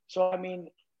 So, I mean,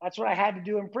 that's what I had to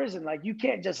do in prison. Like you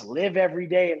can't just live every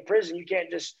day in prison. You can't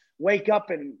just wake up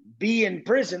and be in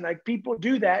prison. Like people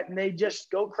do that and they just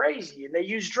go crazy and they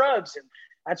use drugs. And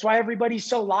that's why everybody's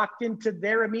so locked into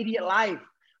their immediate life.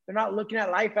 They're not looking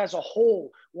at life as a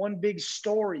whole, one big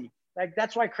story. Like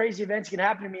that's why crazy events can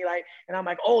happen to me. Like, and I'm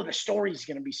like, oh, the story's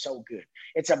going to be so good.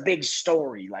 It's a big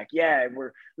story. Like, yeah,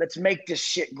 let's make this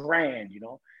shit grand,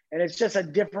 and it's just a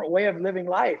different way of living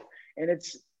life. And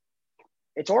it's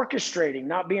orchestrating,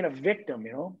 not being a victim,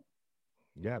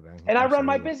 Yeah, man. And I run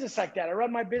my business like that. I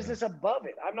run my business above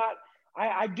it.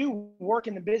 I do work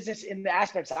in the business in the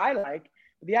aspects I like,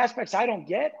 The aspects I don't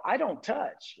get, I don't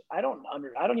touch. I don't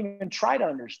even try to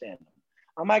understand them.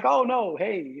 I'm like, oh no,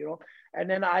 hey, and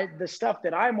then the stuff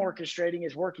that I'm orchestrating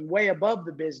is working way above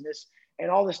the business and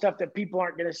all the stuff that people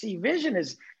aren't going to see. Vision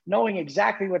is knowing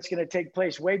exactly what's going to take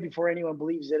place way before anyone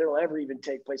believes that it'll ever even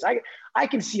take place. I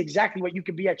can see exactly what you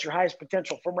could be at your highest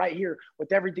potential from right here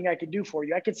with everything I can do for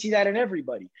you. I can see that in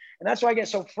everybody. And that's why I get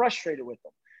so frustrated with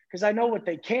them, because I know what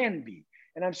they can be.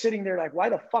 And I'm sitting there like, why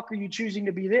the fuck are you choosing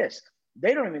to be this?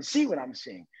 They don't even see what I'm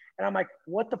seeing. And I'm like,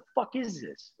 what the fuck is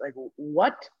this? Like,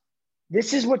 what?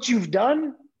 This is what you've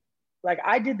done? Like,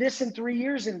 I did this in 3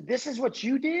 years and this is what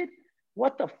you did?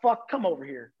 What the fuck? Come over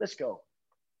here. Let's go.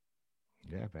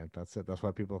 Yeah, man. That's it. That's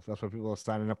why people are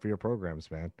signing up for your programs,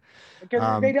 man.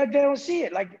 Because they don't see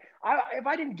it. Like, if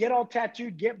I didn't get all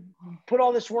tattooed, put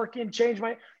all this work in,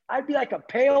 I'd be like a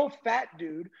pale, fat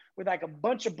dude with like a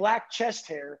bunch of black chest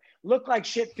hair, look like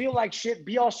shit, feel like shit,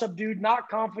 be all subdued, not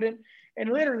confident. And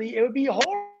literally, it would be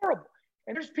horrible.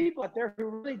 And there's people out there who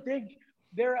really think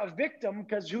they're a victim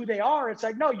because who they are. It's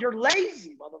like, no, you're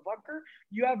lazy, motherfucker.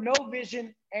 You have no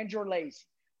vision and you're lazy.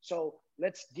 So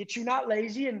let's get you not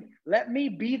lazy and let me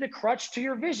be the crutch to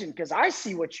your vision, because I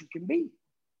see what you can be.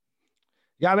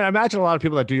 Yeah, I mean, I imagine a lot of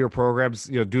people that do your programs,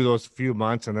 do those few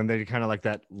months, and then they kind of like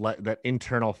that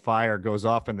internal fire goes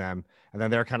off in them, and then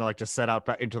they're kind of like just set out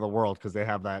into the world because they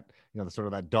have that, the sort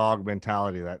of that dog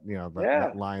mentality, that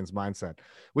that lion's mindset,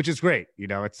 which is great.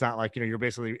 It's not like you're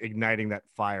basically igniting that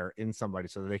fire in somebody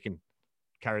so that they can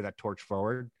carry that torch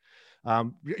forward.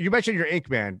 You mentioned your ink,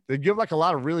 man. You have like a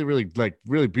lot of really, really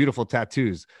really beautiful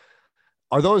tattoos.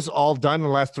 Are those all done in the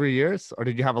last 3 years, or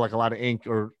did you have like a lot of ink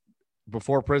or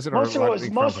before prison?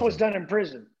 Most was done in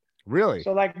prison. Really?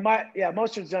 So like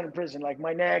most of it's done in prison. Like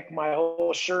my neck, my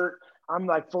whole shirt, I'm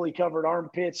like fully covered,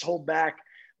 armpits, whole back.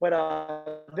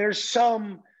 But there's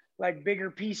some like bigger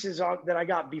pieces that I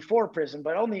got before prison,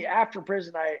 but only after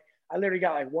prison I literally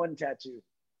got like one tattoo.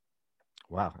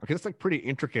 Wow. Okay, it's like pretty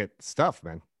intricate stuff,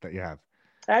 man, that you have.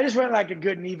 I just went like a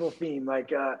good and evil theme.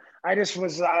 Like I just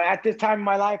was at this time in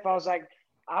my life, I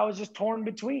was just torn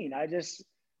between.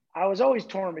 I was always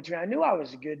torn between. I knew I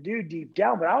was a good dude deep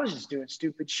down, but I was just doing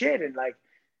stupid shit and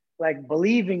like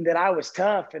believing that I was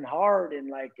tough and hard and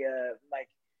like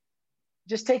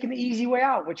just taking the easy way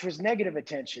out, which was negative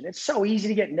attention. It's so easy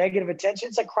to get negative attention.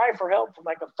 It's like cry for help from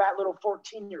like a fat little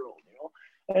 14-year-old,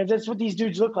 And that's what these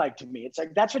dudes look like to me. It's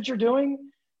like, that's what you're doing?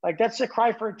 Like, that's a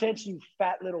cry for attention, you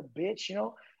fat little bitch,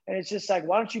 And it's just like,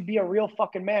 why don't you be a real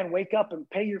fucking man? Wake up and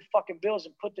pay your fucking bills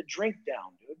and put the drink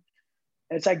down, dude.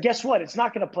 And it's like, guess what? It's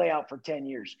not going to play out for 10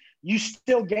 years. You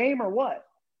still game or what?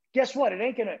 Guess what? You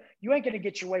ain't going to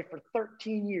get your way for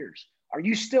 13 years. Are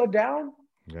you still down?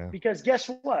 Yeah. Because guess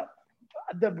what?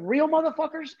 The real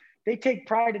motherfuckers, they take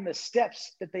pride in the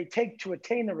steps that they take to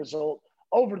attain the result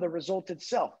over the result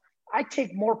itself. I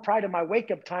take more pride in my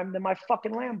wake-up time than my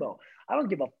fucking Lambo. I don't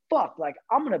give a fuck. Like,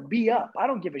 I'm going to be up. I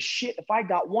don't give a shit if I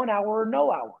got 1 hour or no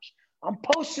hours. I'm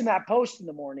posting that post in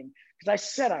the morning because I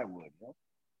said I would.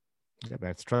 Yeah,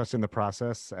 man, it's trust in the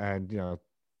process and,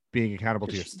 being accountable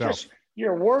to yourself. Just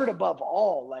your word above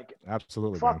all. Like,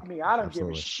 absolutely. Fuck man. me. I don't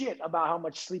absolutely. give a shit about how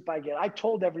much sleep I get. I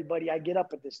told everybody I get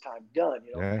up at this time. Done.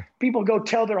 Yeah. People go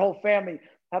tell their whole family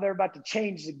how they're about to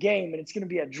change the game and it's going to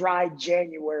be a dry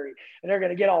January and they're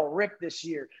going to get all ripped this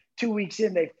year. 2 weeks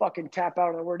in, they fucking tap out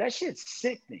on the word. That shit's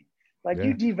sickening. Like,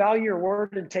 you devalue your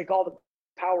word and take all the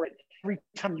power every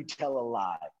time you tell a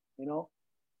lie,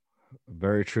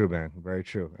 Very true, man. Very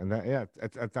true. And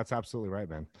that's absolutely right,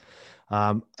 man. So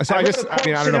I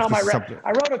don't know if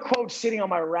I wrote a quote sitting on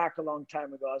my rack a long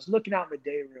time ago. I was looking out in the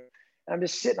day room and I'm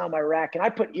just sitting on my rack and I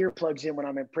put earplugs in when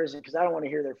I'm in prison because I don't want to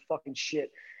hear their fucking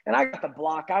shit. And I got the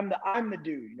block. I'm the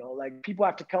dude, like people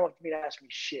have to come up to me to ask me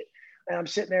shit. And I'm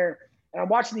sitting there and I'm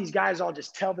watching these guys all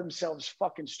just tell themselves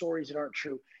fucking stories that aren't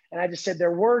true. And I just said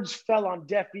their words fell on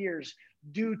deaf ears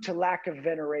due to lack of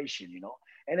veneration,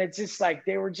 And it's just like,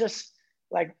 they were just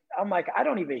like, I'm like, I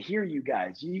don't even hear you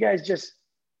guys. You guys just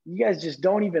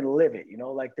don't even live it,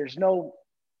 like there's no,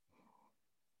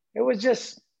 it was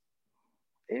just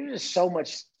so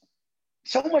much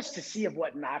to see of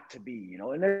what not to be,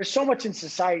 and there's so much in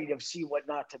society to see what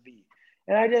not to be.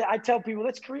 And I tell people,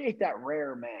 let's create that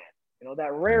rare man,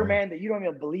 that rare man that you don't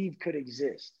even believe could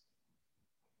exist.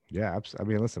 Yeah. I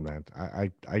mean, listen, man,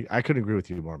 I couldn't agree with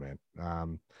you more, man.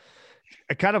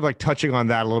 I kind of like touching on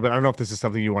that a little bit. I don't know if this is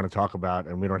something you want to talk about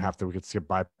and we could skip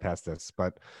bypass this,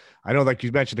 but I know, like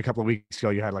you mentioned a couple of weeks ago,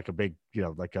 you had like a big,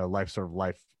 like a life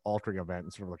altering event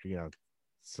and sort of like,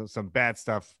 so some bad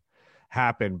stuff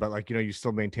happened, but like, you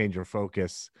still maintained your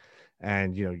focus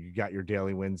and, you got your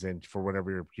daily wins in for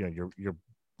whatever your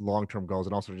long-term goals,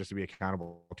 and also just to be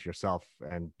accountable to yourself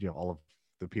and, you know, all of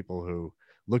the people who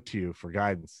look to you for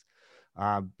guidance.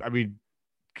 I mean,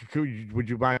 would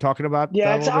you mind talking about that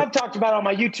Yeah, a little I've bit? talked about it on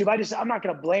my YouTube. I'm not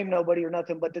going to blame nobody or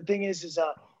nothing. But the thing is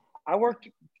I worked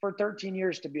for 13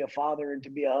 years to be a father and to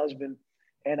be a husband.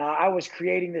 And I was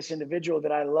creating this individual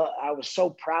that I love. I was so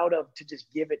proud of to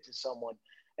just give it to someone.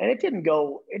 And it didn't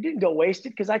go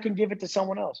wasted because I can give it to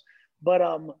someone else. But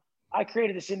I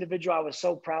created this individual I was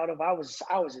so proud of. I was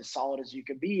as solid as you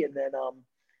could be. And then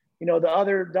you know, the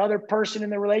other person in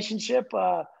the relationship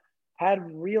had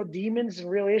real demons and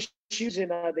real issues,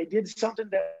 and they did something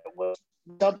that was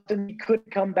something we couldn't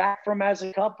come back from as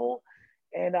a couple,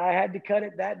 and I had to cut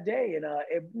it that day. And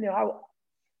you know,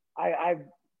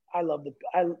 I love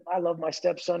I love my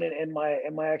stepson and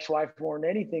my ex-wife more than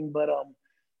anything, but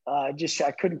just I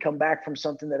couldn't come back from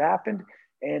something that happened,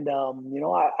 and you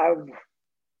know,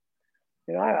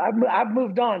 I've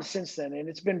moved on since then, and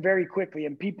it's been very quickly.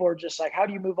 And people are just like, "How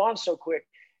do you move on so quick?"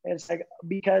 And it's like,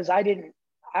 because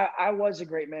I was a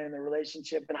great man in the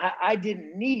relationship, and I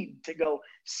didn't need to go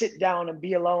sit down and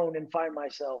be alone and find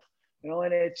myself, you know.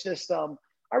 And it's just, I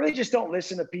really just don't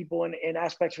listen to people in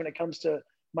aspects when it comes to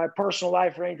my personal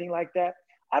life or anything like that.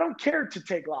 I don't care to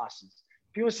take losses.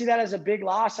 People see that as a big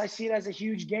loss. I see it as a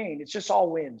huge gain. It's just all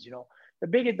wins, you know.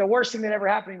 The worst thing that ever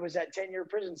happened was that 10-year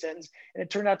prison sentence, and it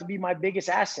turned out to be my biggest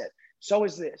asset. So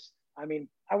is this. I mean,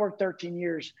 I worked 13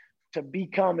 years to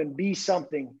become and be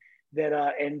something that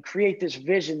and create this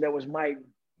vision that was my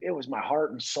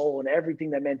heart and soul and everything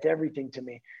that meant everything to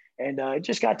me. And it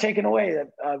just got taken away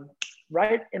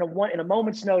right in a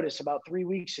moment's notice about 3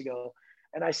 weeks ago,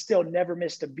 and I still never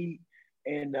missed a beat,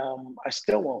 and I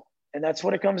still won't. And that's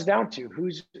what it comes down to.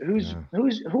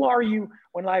 Who are you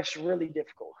when life's really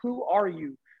difficult? Who are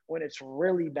you when it's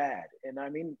really bad? And I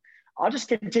mean, I'll just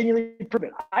continually prove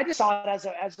it. I just saw it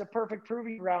as the perfect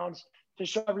proving grounds to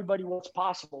show everybody what's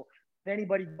possible.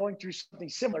 Anybody going through something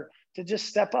similar, to just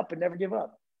step up and never give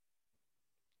up.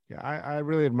 Yeah, I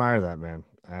really admire that, man.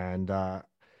 And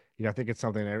you know, I think it's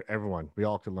something we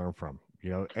all can learn from,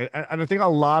 you know. And I think a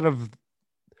lot of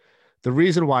the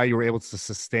reason why you were able to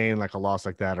sustain like a loss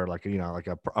like that, or like, you know, like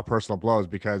a personal blow, is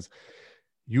because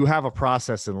you have a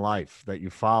process in life that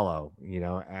you follow, you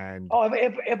know. And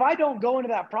if I don't go into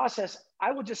that process,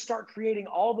 I will just start creating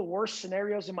all the worst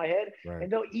scenarios in my head, right.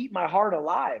 and they'll eat my heart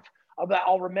alive.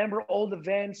 I'll remember old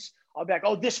events. I'll be like,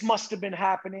 oh, this must have been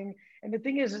happening. And the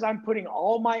thing is I'm putting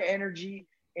all my energy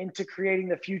into creating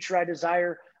the future I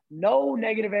desire. No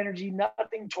negative energy,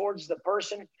 nothing towards the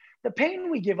person. The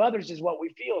pain we give others is what we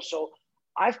feel. So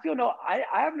I feel I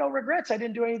have no regrets. I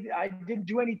didn't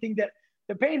do anything that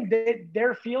the pain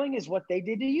they're feeling is what they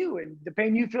did to you. And the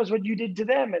pain you feel is what you did to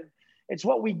them. And it's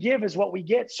what we give is what we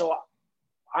get. So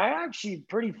I'm actually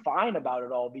pretty fine about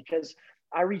it all, because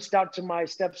I reached out to my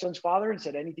stepson's father and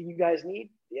said, anything you guys need?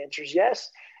 The answer is yes.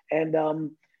 And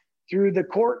through the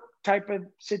court type of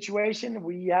situation,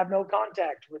 we have no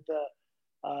contact with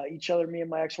each other, me and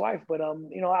my ex-wife. But,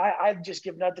 you know, I just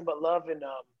give nothing but love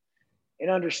and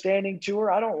understanding to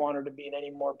her. I don't want her to be in any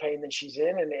more pain than she's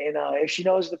in. And if she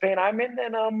knows the pain I'm in,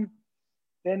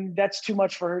 then that's too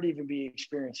much for her to even be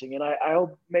experiencing. And I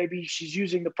hope maybe she's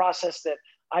using the process that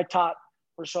I taught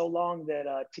for so long that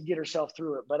to get herself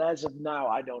through it. But as of now,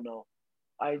 I don't know.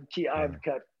 I've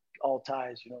cut all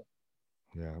ties, you know.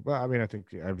 Yeah. Well, I mean, I think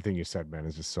everything you said, man,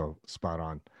 is just so spot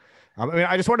on. I mean,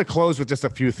 I just want to close with just a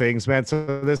few things, man.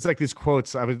 So there's like these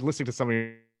quotes. I was listening to some of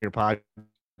your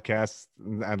podcasts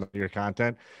and your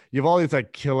content. You have all these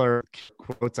like killer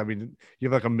quotes. I mean, you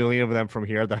have like a million of them from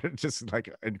here that are just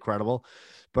like incredible.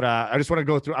 But I just want to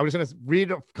go through. I'm just going to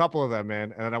read a couple of them,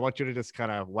 man, and then I want you to just kind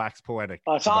of wax poetic.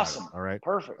 Oh, it's awesome. All right.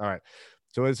 Perfect. All right.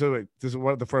 So this is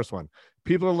the first one.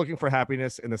 People are looking for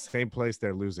happiness in the same place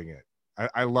they're losing it.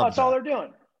 I love that's that. all they're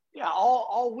doing. Yeah,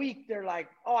 all week they're like,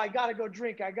 oh, I gotta go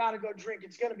drink.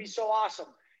 It's gonna be so awesome.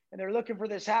 And they're looking for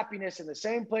this happiness in the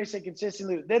same place they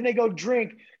consistently lose. Then they go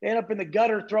drink, they end up in the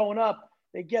gutter throwing up,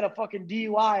 they get a fucking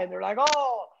DUI, and they're like,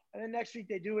 oh, and then next week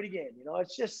they do it again. You know,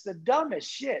 it's just the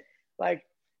dumbest shit. Like,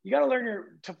 you gotta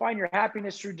learn to find your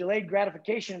happiness through delayed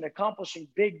gratification and accomplishing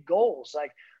big goals.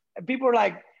 Like, and people are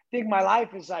like, think my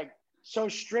life is like so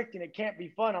strict and it can't be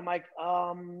fun. I'm like,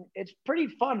 it's pretty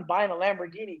fun buying a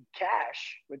Lamborghini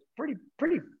cash. It's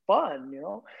pretty fun, you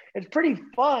know. It's pretty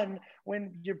fun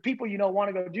when your people, you know, want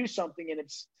to go do something and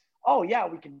it's, oh yeah,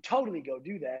 we can totally go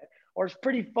do that. Or it's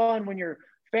pretty fun when your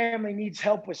family needs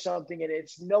help with something and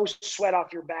it's no sweat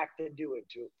off your back to do it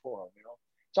for them, you know.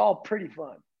 It's all pretty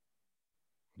fun.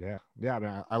 Yeah. I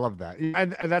mean, I love that.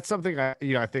 And that's something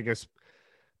I think is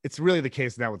it's really the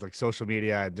case now with like social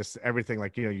media and just everything.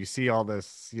 Like, you see all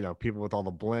this, people with all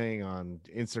the bling on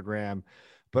Instagram,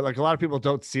 but like a lot of people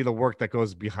don't see the work that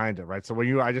goes behind it. Right. So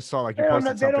I just saw like you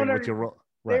posted something with your,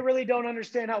 they right. really don't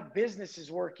understand how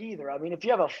businesses work either. I mean, if you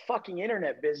have a fucking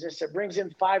internet business that brings in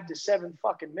 5 to 7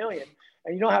 fucking million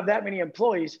and you don't have that many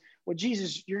employees, well,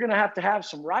 Jesus, you're going to have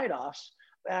some write-offs.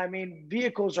 I mean,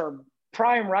 vehicles are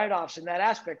prime write-offs in that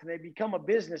aspect, and they become a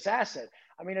business asset.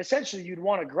 I mean, essentially you'd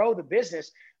want to grow the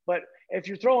business, but if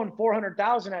you're throwing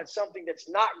 400,000 at something that's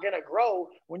not going to grow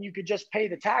when you could just pay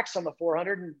the tax on the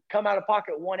 400 and come out of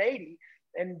pocket 180,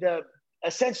 and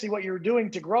essentially what you were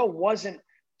doing to grow wasn't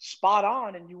spot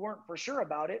on and you weren't for sure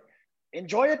about it,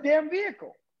 enjoy a damn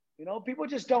vehicle. People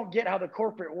just don't get how the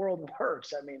corporate world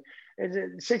works. I mean,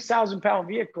 6,000-pound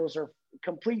vehicles are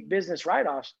complete business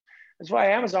write-offs. That's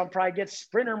why Amazon probably gets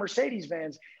Sprinter Mercedes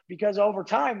vans, because over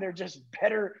time they're just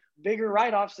better, bigger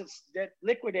write-offs that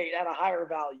liquidate at a higher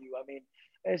value. I mean,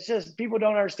 it's just people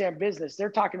don't understand business.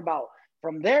 They're talking about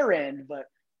from their end, but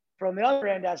from the other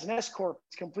end, as an S corp,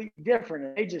 it's completely different,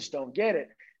 and they just don't get it.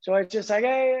 So it's just like,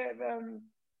 hey,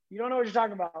 you don't know what you're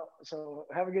talking about. So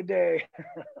have a good day.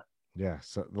 Yeah.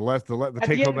 So the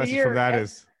take home message from that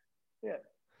is. Yeah.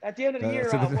 At the end of the year,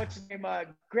 what's his name?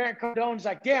 Grant Cardone's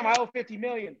like, damn, I owe 50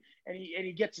 million, and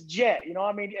he gets a jet.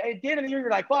 I mean, at the end of the year,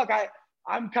 you're like, fuck,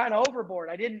 I'm kind of overboard.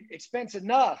 I didn't expense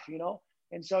enough,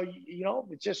 and so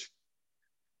it's just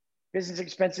business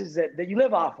expenses that you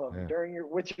live off of with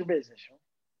your business.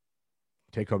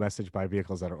 Take home message: buy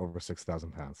vehicles that are over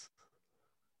 6,000 pounds.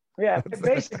 Yeah,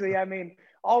 basically, I mean,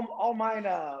 all mine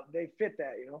they fit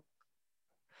that,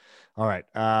 All right.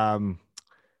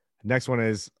 Next one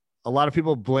is, a lot of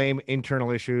people blame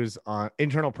internal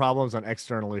problems on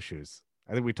external issues.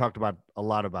 I think we talked about a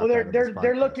lot about that.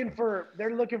 They're looking for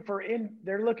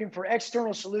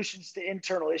external solutions to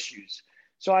internal issues.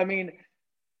 So I mean,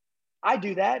 I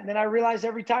do that, and then I realize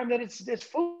every time that it's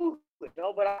food,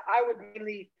 But I would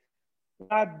mainly,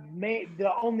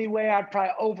 the only way I'd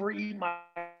probably overeat my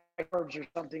herbs or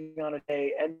something on a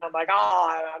day, and I'm like,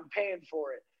 I'm paying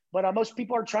for it. But most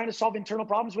people are trying to solve internal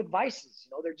problems with vices.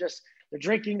 They're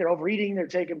drinking, they're overeating, they're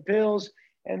taking pills,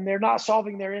 and they're not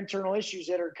solving their internal issues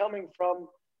that are coming from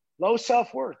low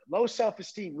self-worth, low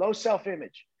self-esteem, low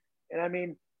self-image. And I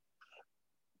mean,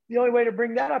 the only way to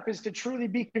bring that up is to truly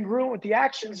be congruent with the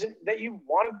actions that you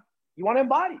want to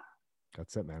embody.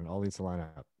 That's it, man. All needs to line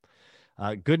up.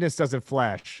 Goodness doesn't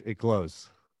flash, it glows.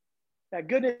 That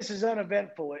goodness is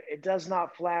uneventful. It does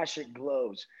not flash, it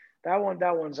glows. That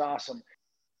one's awesome.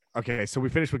 Okay, so we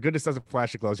finished with goodness doesn't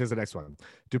flash, it glows. Here's the next one.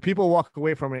 Do people walk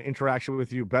away from an interaction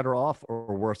with you better off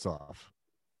or worse off?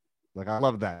 Like, I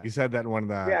love that. You said that in one of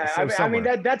the... Yeah, I mean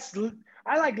that's...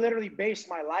 I literally based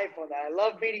my life on that. I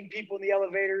love meeting people in the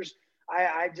elevators.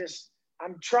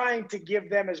 I'm trying to give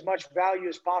them as much value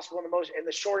as possible in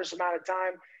the shortest amount of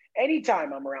time.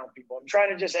 Anytime I'm around people, I'm trying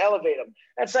to just elevate them.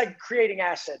 That's like creating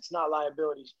assets, not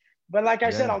liabilities. But like I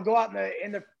said, I'll go out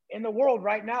in the world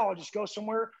right now. I'll just go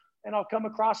somewhere and I'll come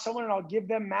across someone and I'll give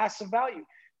them massive value.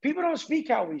 People don't speak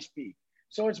how we speak.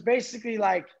 So it's basically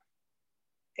like,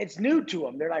 it's new to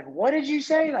them. They're like, what did you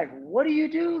say? Like, what do you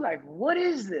do? Like, what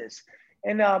is this?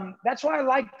 And that's why I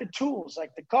like the tools,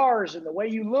 like the cars and the way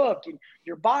you look and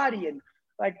your body. And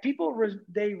like people,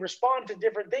 they respond to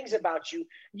different things about you.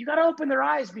 You got to open their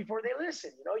eyes before they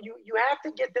listen. You have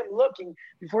to get them looking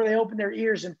before they open their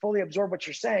ears and fully absorb what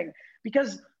you're saying.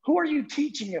 Because who are you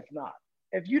teaching if not?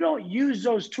 If you don't use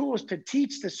those tools to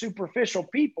teach the superficial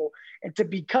people and to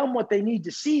become what they need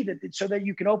to see so that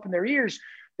you can open their ears,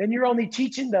 then you're only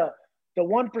teaching the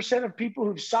 1% of people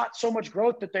who've sought so much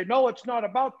growth that they know it's not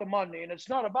about the money and it's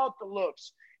not about the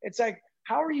looks. It's like,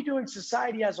 how are you doing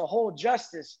society as a whole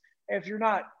justice if you're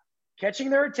not catching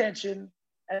their attention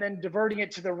and then diverting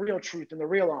it to the real truth and the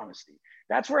real honesty?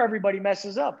 That's where everybody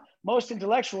messes up. Most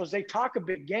intellectuals, they talk a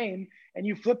big game and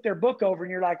you flip their book over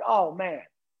and you're like, oh man.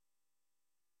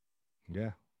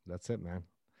 Yeah, that's it, man.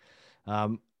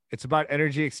 It's about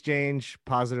energy exchange,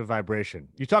 positive vibration.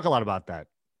 You talk a lot about that.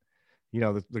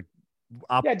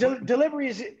 Delivery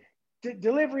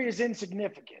is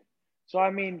insignificant. So, I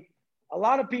mean,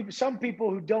 some people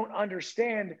who don't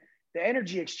understand the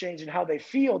energy exchange and how they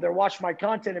feel, they'll watch my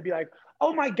content and be like,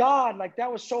 oh my God, like that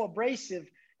was so abrasive.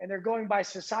 And they're going by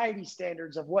society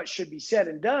standards of what should be said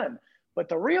and done. But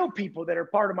the real people that are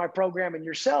part of my program and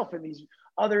yourself and these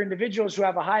other individuals who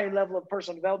have a high level of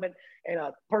personal development and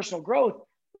personal growth,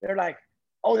 they're like,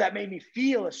 oh, that made me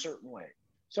feel a certain way.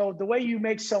 So the way you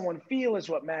make someone feel is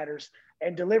what matters,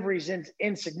 and delivery is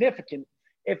insignificant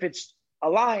if it's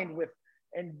aligned with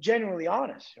and genuinely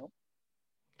honest.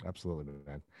 Absolutely,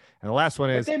 man. And the last one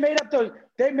is, but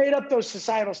they made up those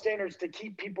societal standards to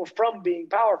keep people from being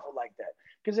powerful like that.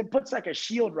 Because it puts like a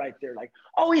shield right there, like,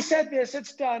 oh, he said this,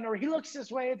 it's done, or he looks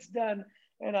this way, it's done.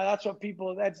 And that's what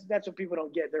people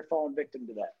don't get. They're falling victim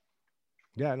to that.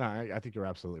 yeah, no, I think you're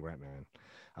absolutely right, man.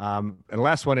 And the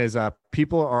last one is,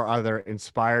 people are either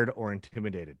inspired or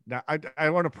intimidated. Now, I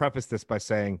want to preface this by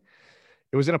saying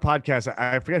it was in a podcast.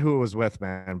 I forget who it was with,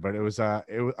 man, but it was a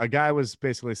guy was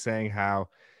basically saying how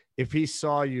if he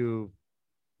saw you,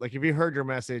 like if he heard your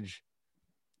message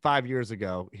 5 years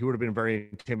ago, he would have been very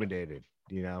intimidated,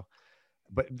 you know.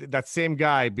 But that same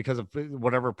guy, because of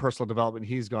whatever personal development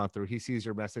he's gone through, he sees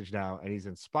your message now and he's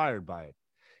inspired by it.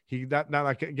 He not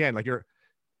like, again, like you're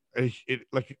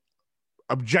like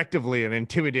objectively an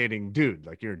intimidating dude.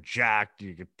 Like you're jacked,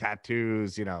 you get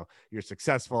tattoos, you know, you're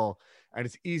successful, and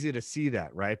it's easy to see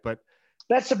that, right? But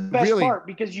that's the best part,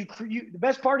 because the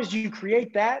best part is you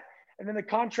create that, and then the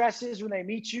contrast is when they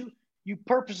meet you, you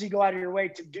purposely go out of your way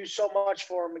to do so much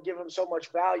for them and give them so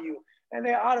much value, and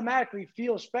they automatically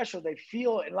feel special. They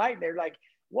feel enlightened. They're like,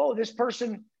 whoa, this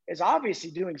person is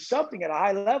obviously doing something at a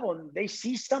high level, and they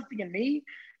see something in me.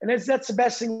 And that's the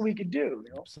best thing we could do.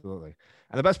 You know? Absolutely.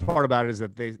 And the best part about it is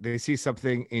that they see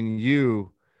something in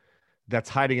you that's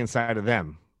hiding inside of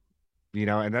them, you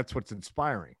know, and that's what's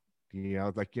inspiring, you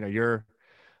know, like, you know, you're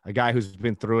a guy who's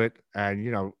been through it, and, you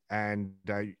know, and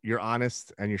you're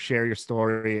honest and you share your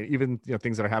story, even, you know,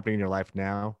 things that are happening in your life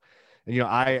now. And, you know,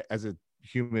 I, as a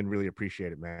human, really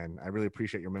appreciate it, man. I really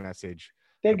appreciate your message.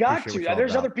 They got to.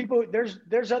 There's other people.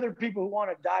 There's other people who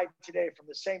want to die today from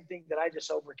the same thing that I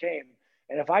just overcame.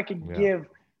 And if I could give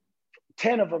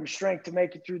 10 of them strength to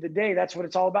make it through the day, that's what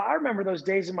it's all about. I remember those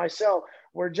days in my cell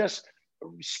where just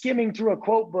skimming through a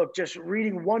quote book, just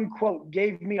reading one quote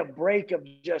gave me a break of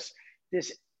just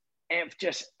this and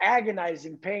just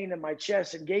agonizing pain in my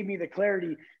chest, and gave me the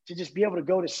clarity to just be able to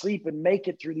go to sleep and make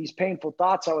it through these painful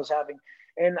thoughts I was having.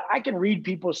 And I can read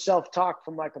people's self-talk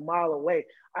from like a mile away.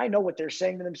 I know what they're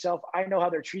saying to themselves. I know how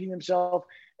they're treating themselves.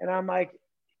 And I'm like,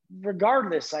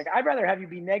 regardless, like, I'd rather have you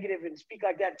be negative and speak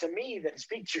like that to me than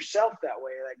speak to yourself that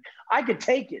way. Like, I could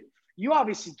take it. You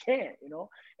obviously can't, you know?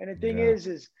 And the thing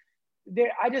is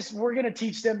we're going to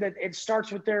teach them that it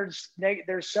starts with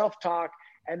their self-talk,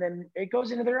 and then it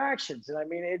goes into their actions. And I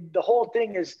mean, the whole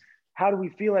thing is, how do we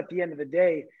feel at the end of the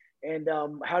day? And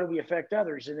how do we affect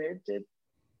others? And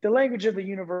the language of the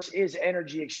universe is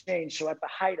energy exchange. So at the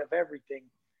height of everything,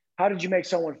 how did you make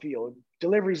someone feel?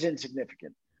 Delivery is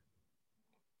insignificant.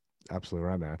 Absolutely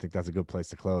right, man. I think that's a good place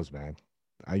to close, man.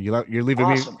 You're leaving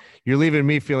awesome. You're leaving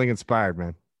me feeling inspired,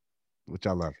 man, which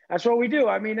I love. That's what we do.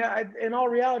 I mean, in all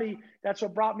reality, that's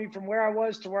what brought me from where I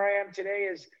was to where I am today,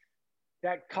 is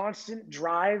that constant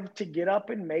drive to get up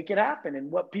and make it happen.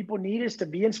 And what people need is to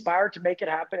be inspired to make it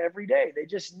happen every day. They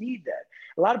just need that.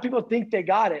 A lot of people think they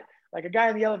got it. Like a guy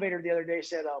in the elevator the other day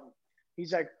said,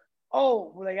 he's like,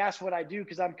 oh, well, they asked what I do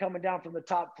because I'm coming down from the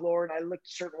top floor and I looked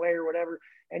a certain way or whatever.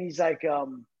 And he's like,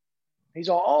 he's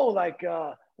all, oh, like,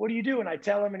 what do you do? And I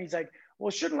tell him, and he's like,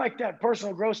 well, shouldn't like that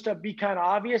personal growth stuff be kind of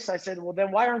obvious? I said, well, then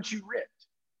why aren't you ripped?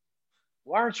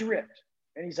 Why aren't you ripped?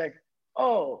 And he's like,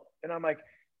 oh, and I'm like,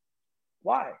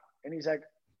 why? And he's like,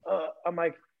 I'm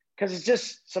like, because it's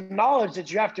just some knowledge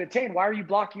that you have to attain. Why are you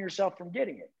blocking yourself from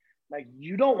getting it? Like,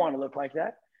 you don't want to look like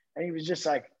that. And he was just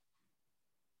like,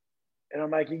 and I'm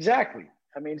like, exactly.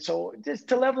 I mean, so just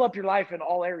to level up your life in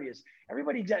all areas.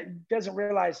 Everybody doesn't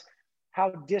realize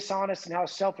how dishonest and how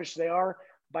selfish they are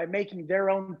by making their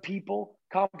own people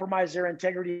compromise their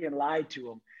integrity and lie to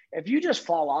them. If you just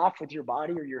fall off with your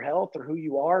body or your health or who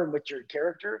you are and with your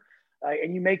character,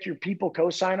 and you make your people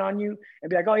co-sign on you and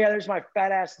be like, oh yeah, there's my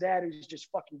fat ass dad who's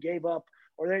just fucking gave up,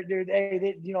 or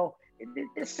they you know,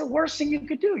 it's the worst thing you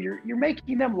could do. You're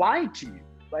making them lie to you.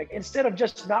 Like, instead of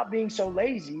just not being so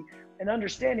lazy and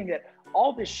understanding that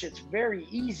all this shit's very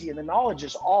easy and the knowledge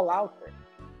is all out there.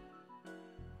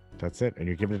 That's it. And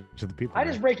you're giving it to the people. I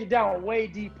just break it down way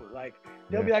deeper. Like,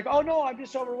 they'll be like, oh no, I'm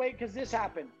just overweight because this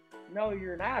happened. No,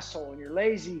 you're an asshole and you're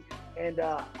lazy. And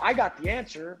I got the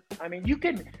answer. I mean, you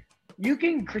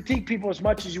can critique people as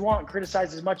much as you want and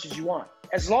criticize as much as you want,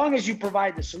 as long as you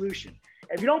provide the solution.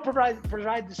 If you don't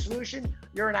provide the solution,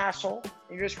 you're an asshole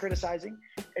and you're just criticizing.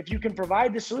 If you can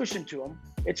provide the solution to them,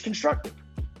 it's constructive.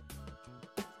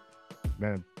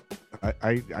 Man,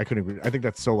 I couldn't agree. I think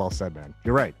that's so well said, man.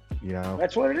 You're right. You know,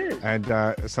 that's what it is. And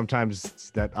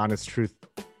sometimes that honest truth,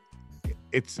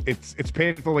 it's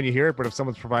painful when you hear it, but if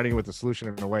someone's providing you with a solution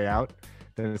and a way out,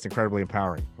 then it's incredibly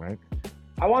empowering, right?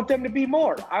 I want them to be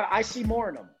more. I see more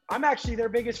in them. I'm actually their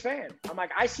biggest fan. I'm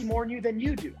like, I see more in you than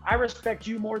you do. I respect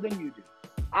you more than you do.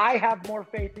 I have more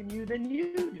faith in you than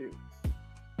you do.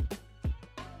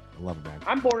 love it, man.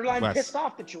 I'm borderline Wes. pissed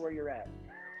off that you're where you're at.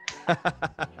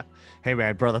 Hey,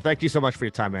 man, brother, thank you so much for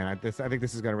your time, man. I think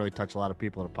this is going to really touch a lot of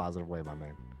people in a positive way, my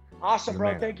man. Awesome,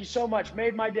 bro. Man. Thank you so much.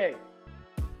 Made my day.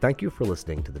 Thank you for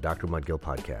listening to the Dr. Mudgill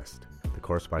podcast. The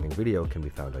corresponding video can be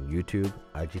found on YouTube,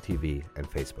 IGTV, and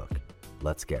Facebook.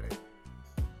 Let's get it.